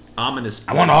 very. Ominous.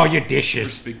 I want all your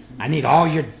dishes. Respect- I need all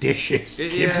your dishes. Yeah,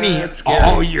 Give me it's scary.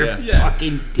 all your Yeah.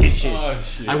 fucking dishes. Oh,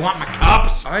 shit. I want my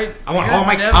cups. I want you're all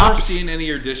my never cups. seeing any of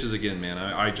your dishes again, man.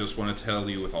 I just want to tell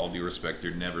you with all due respect,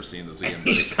 you're never seeing those again.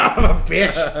 You son of a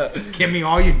bitch. Give me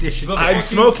all your dishes. I'm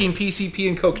smoking PCP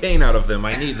and cocaine out of them.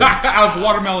 I need them. Out of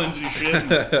watermelons and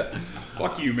shit.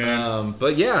 Fuck you, man.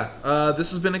 But yeah,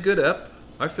 this has been a good ep.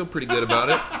 I feel pretty good about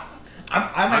it.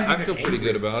 I feel pretty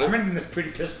good about it. ending this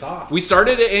pretty pissed off. We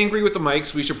started it angry with the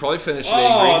mics. We should probably finish it Oh,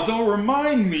 angry. don't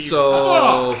remind me.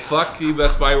 So Fuck. fuck you,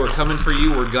 Best Buy. We're coming for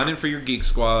you. We're gunning for your Geek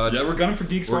Squad. Yeah, we're gunning for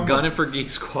Geek Squad. We're gunning for Geek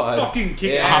Squad. Fucking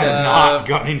kick And, ass. Not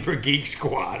gunning for Geek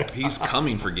Squad. He's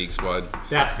coming for Geek Squad.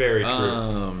 That's very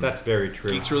true. That's very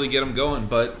true. Geeks really get him going,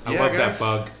 but I yeah, love guys, that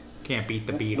bug. Can't beat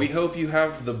the beetle. We hope you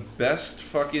have the best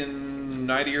fucking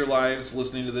night of your lives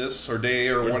listening to this, or day,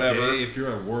 or whatever. Day, if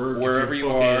you're at work, if Wherever you're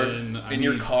you are, fucking- I in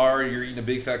your mean- car, you're eating a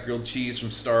big fat grilled cheese from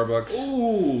Starbucks.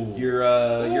 Ooh. You're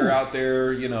out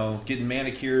there, getting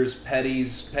manicures,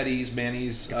 petties,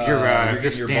 manis. If you're getting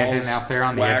your standing balls out there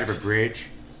on the edge of a waxed. bridge,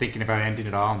 thinking about ending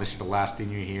it all, and this is the last thing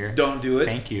you hear, Don't do it.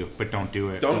 thank you, but don't do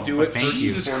it. Don't do But it. Thank First you.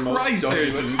 Jesus and foremost, Christ, don't do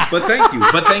Harrison. it. But thank you.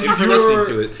 But thank you If for you're- listening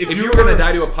to it. if If you're- you're gonna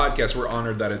die to a podcast, we're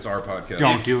honored that it's our podcast.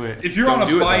 Don't do it. If you're Don't on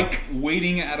do a it, bike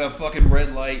waiting at a fucking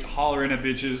red light, hollering at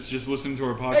bitches, just listen to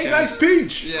our podcast. Hey, nice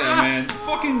peach. Yeah, man.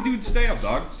 Fucking dude, stay up,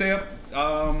 dog. Stay up.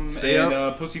 Stay and,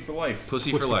 up. Pussy for life.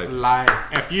 Pussy for life.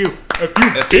 F you. F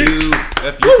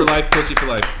you for life. Pussy for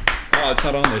life. Oh, it's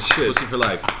not on this shit. Pussy for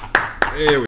life. There we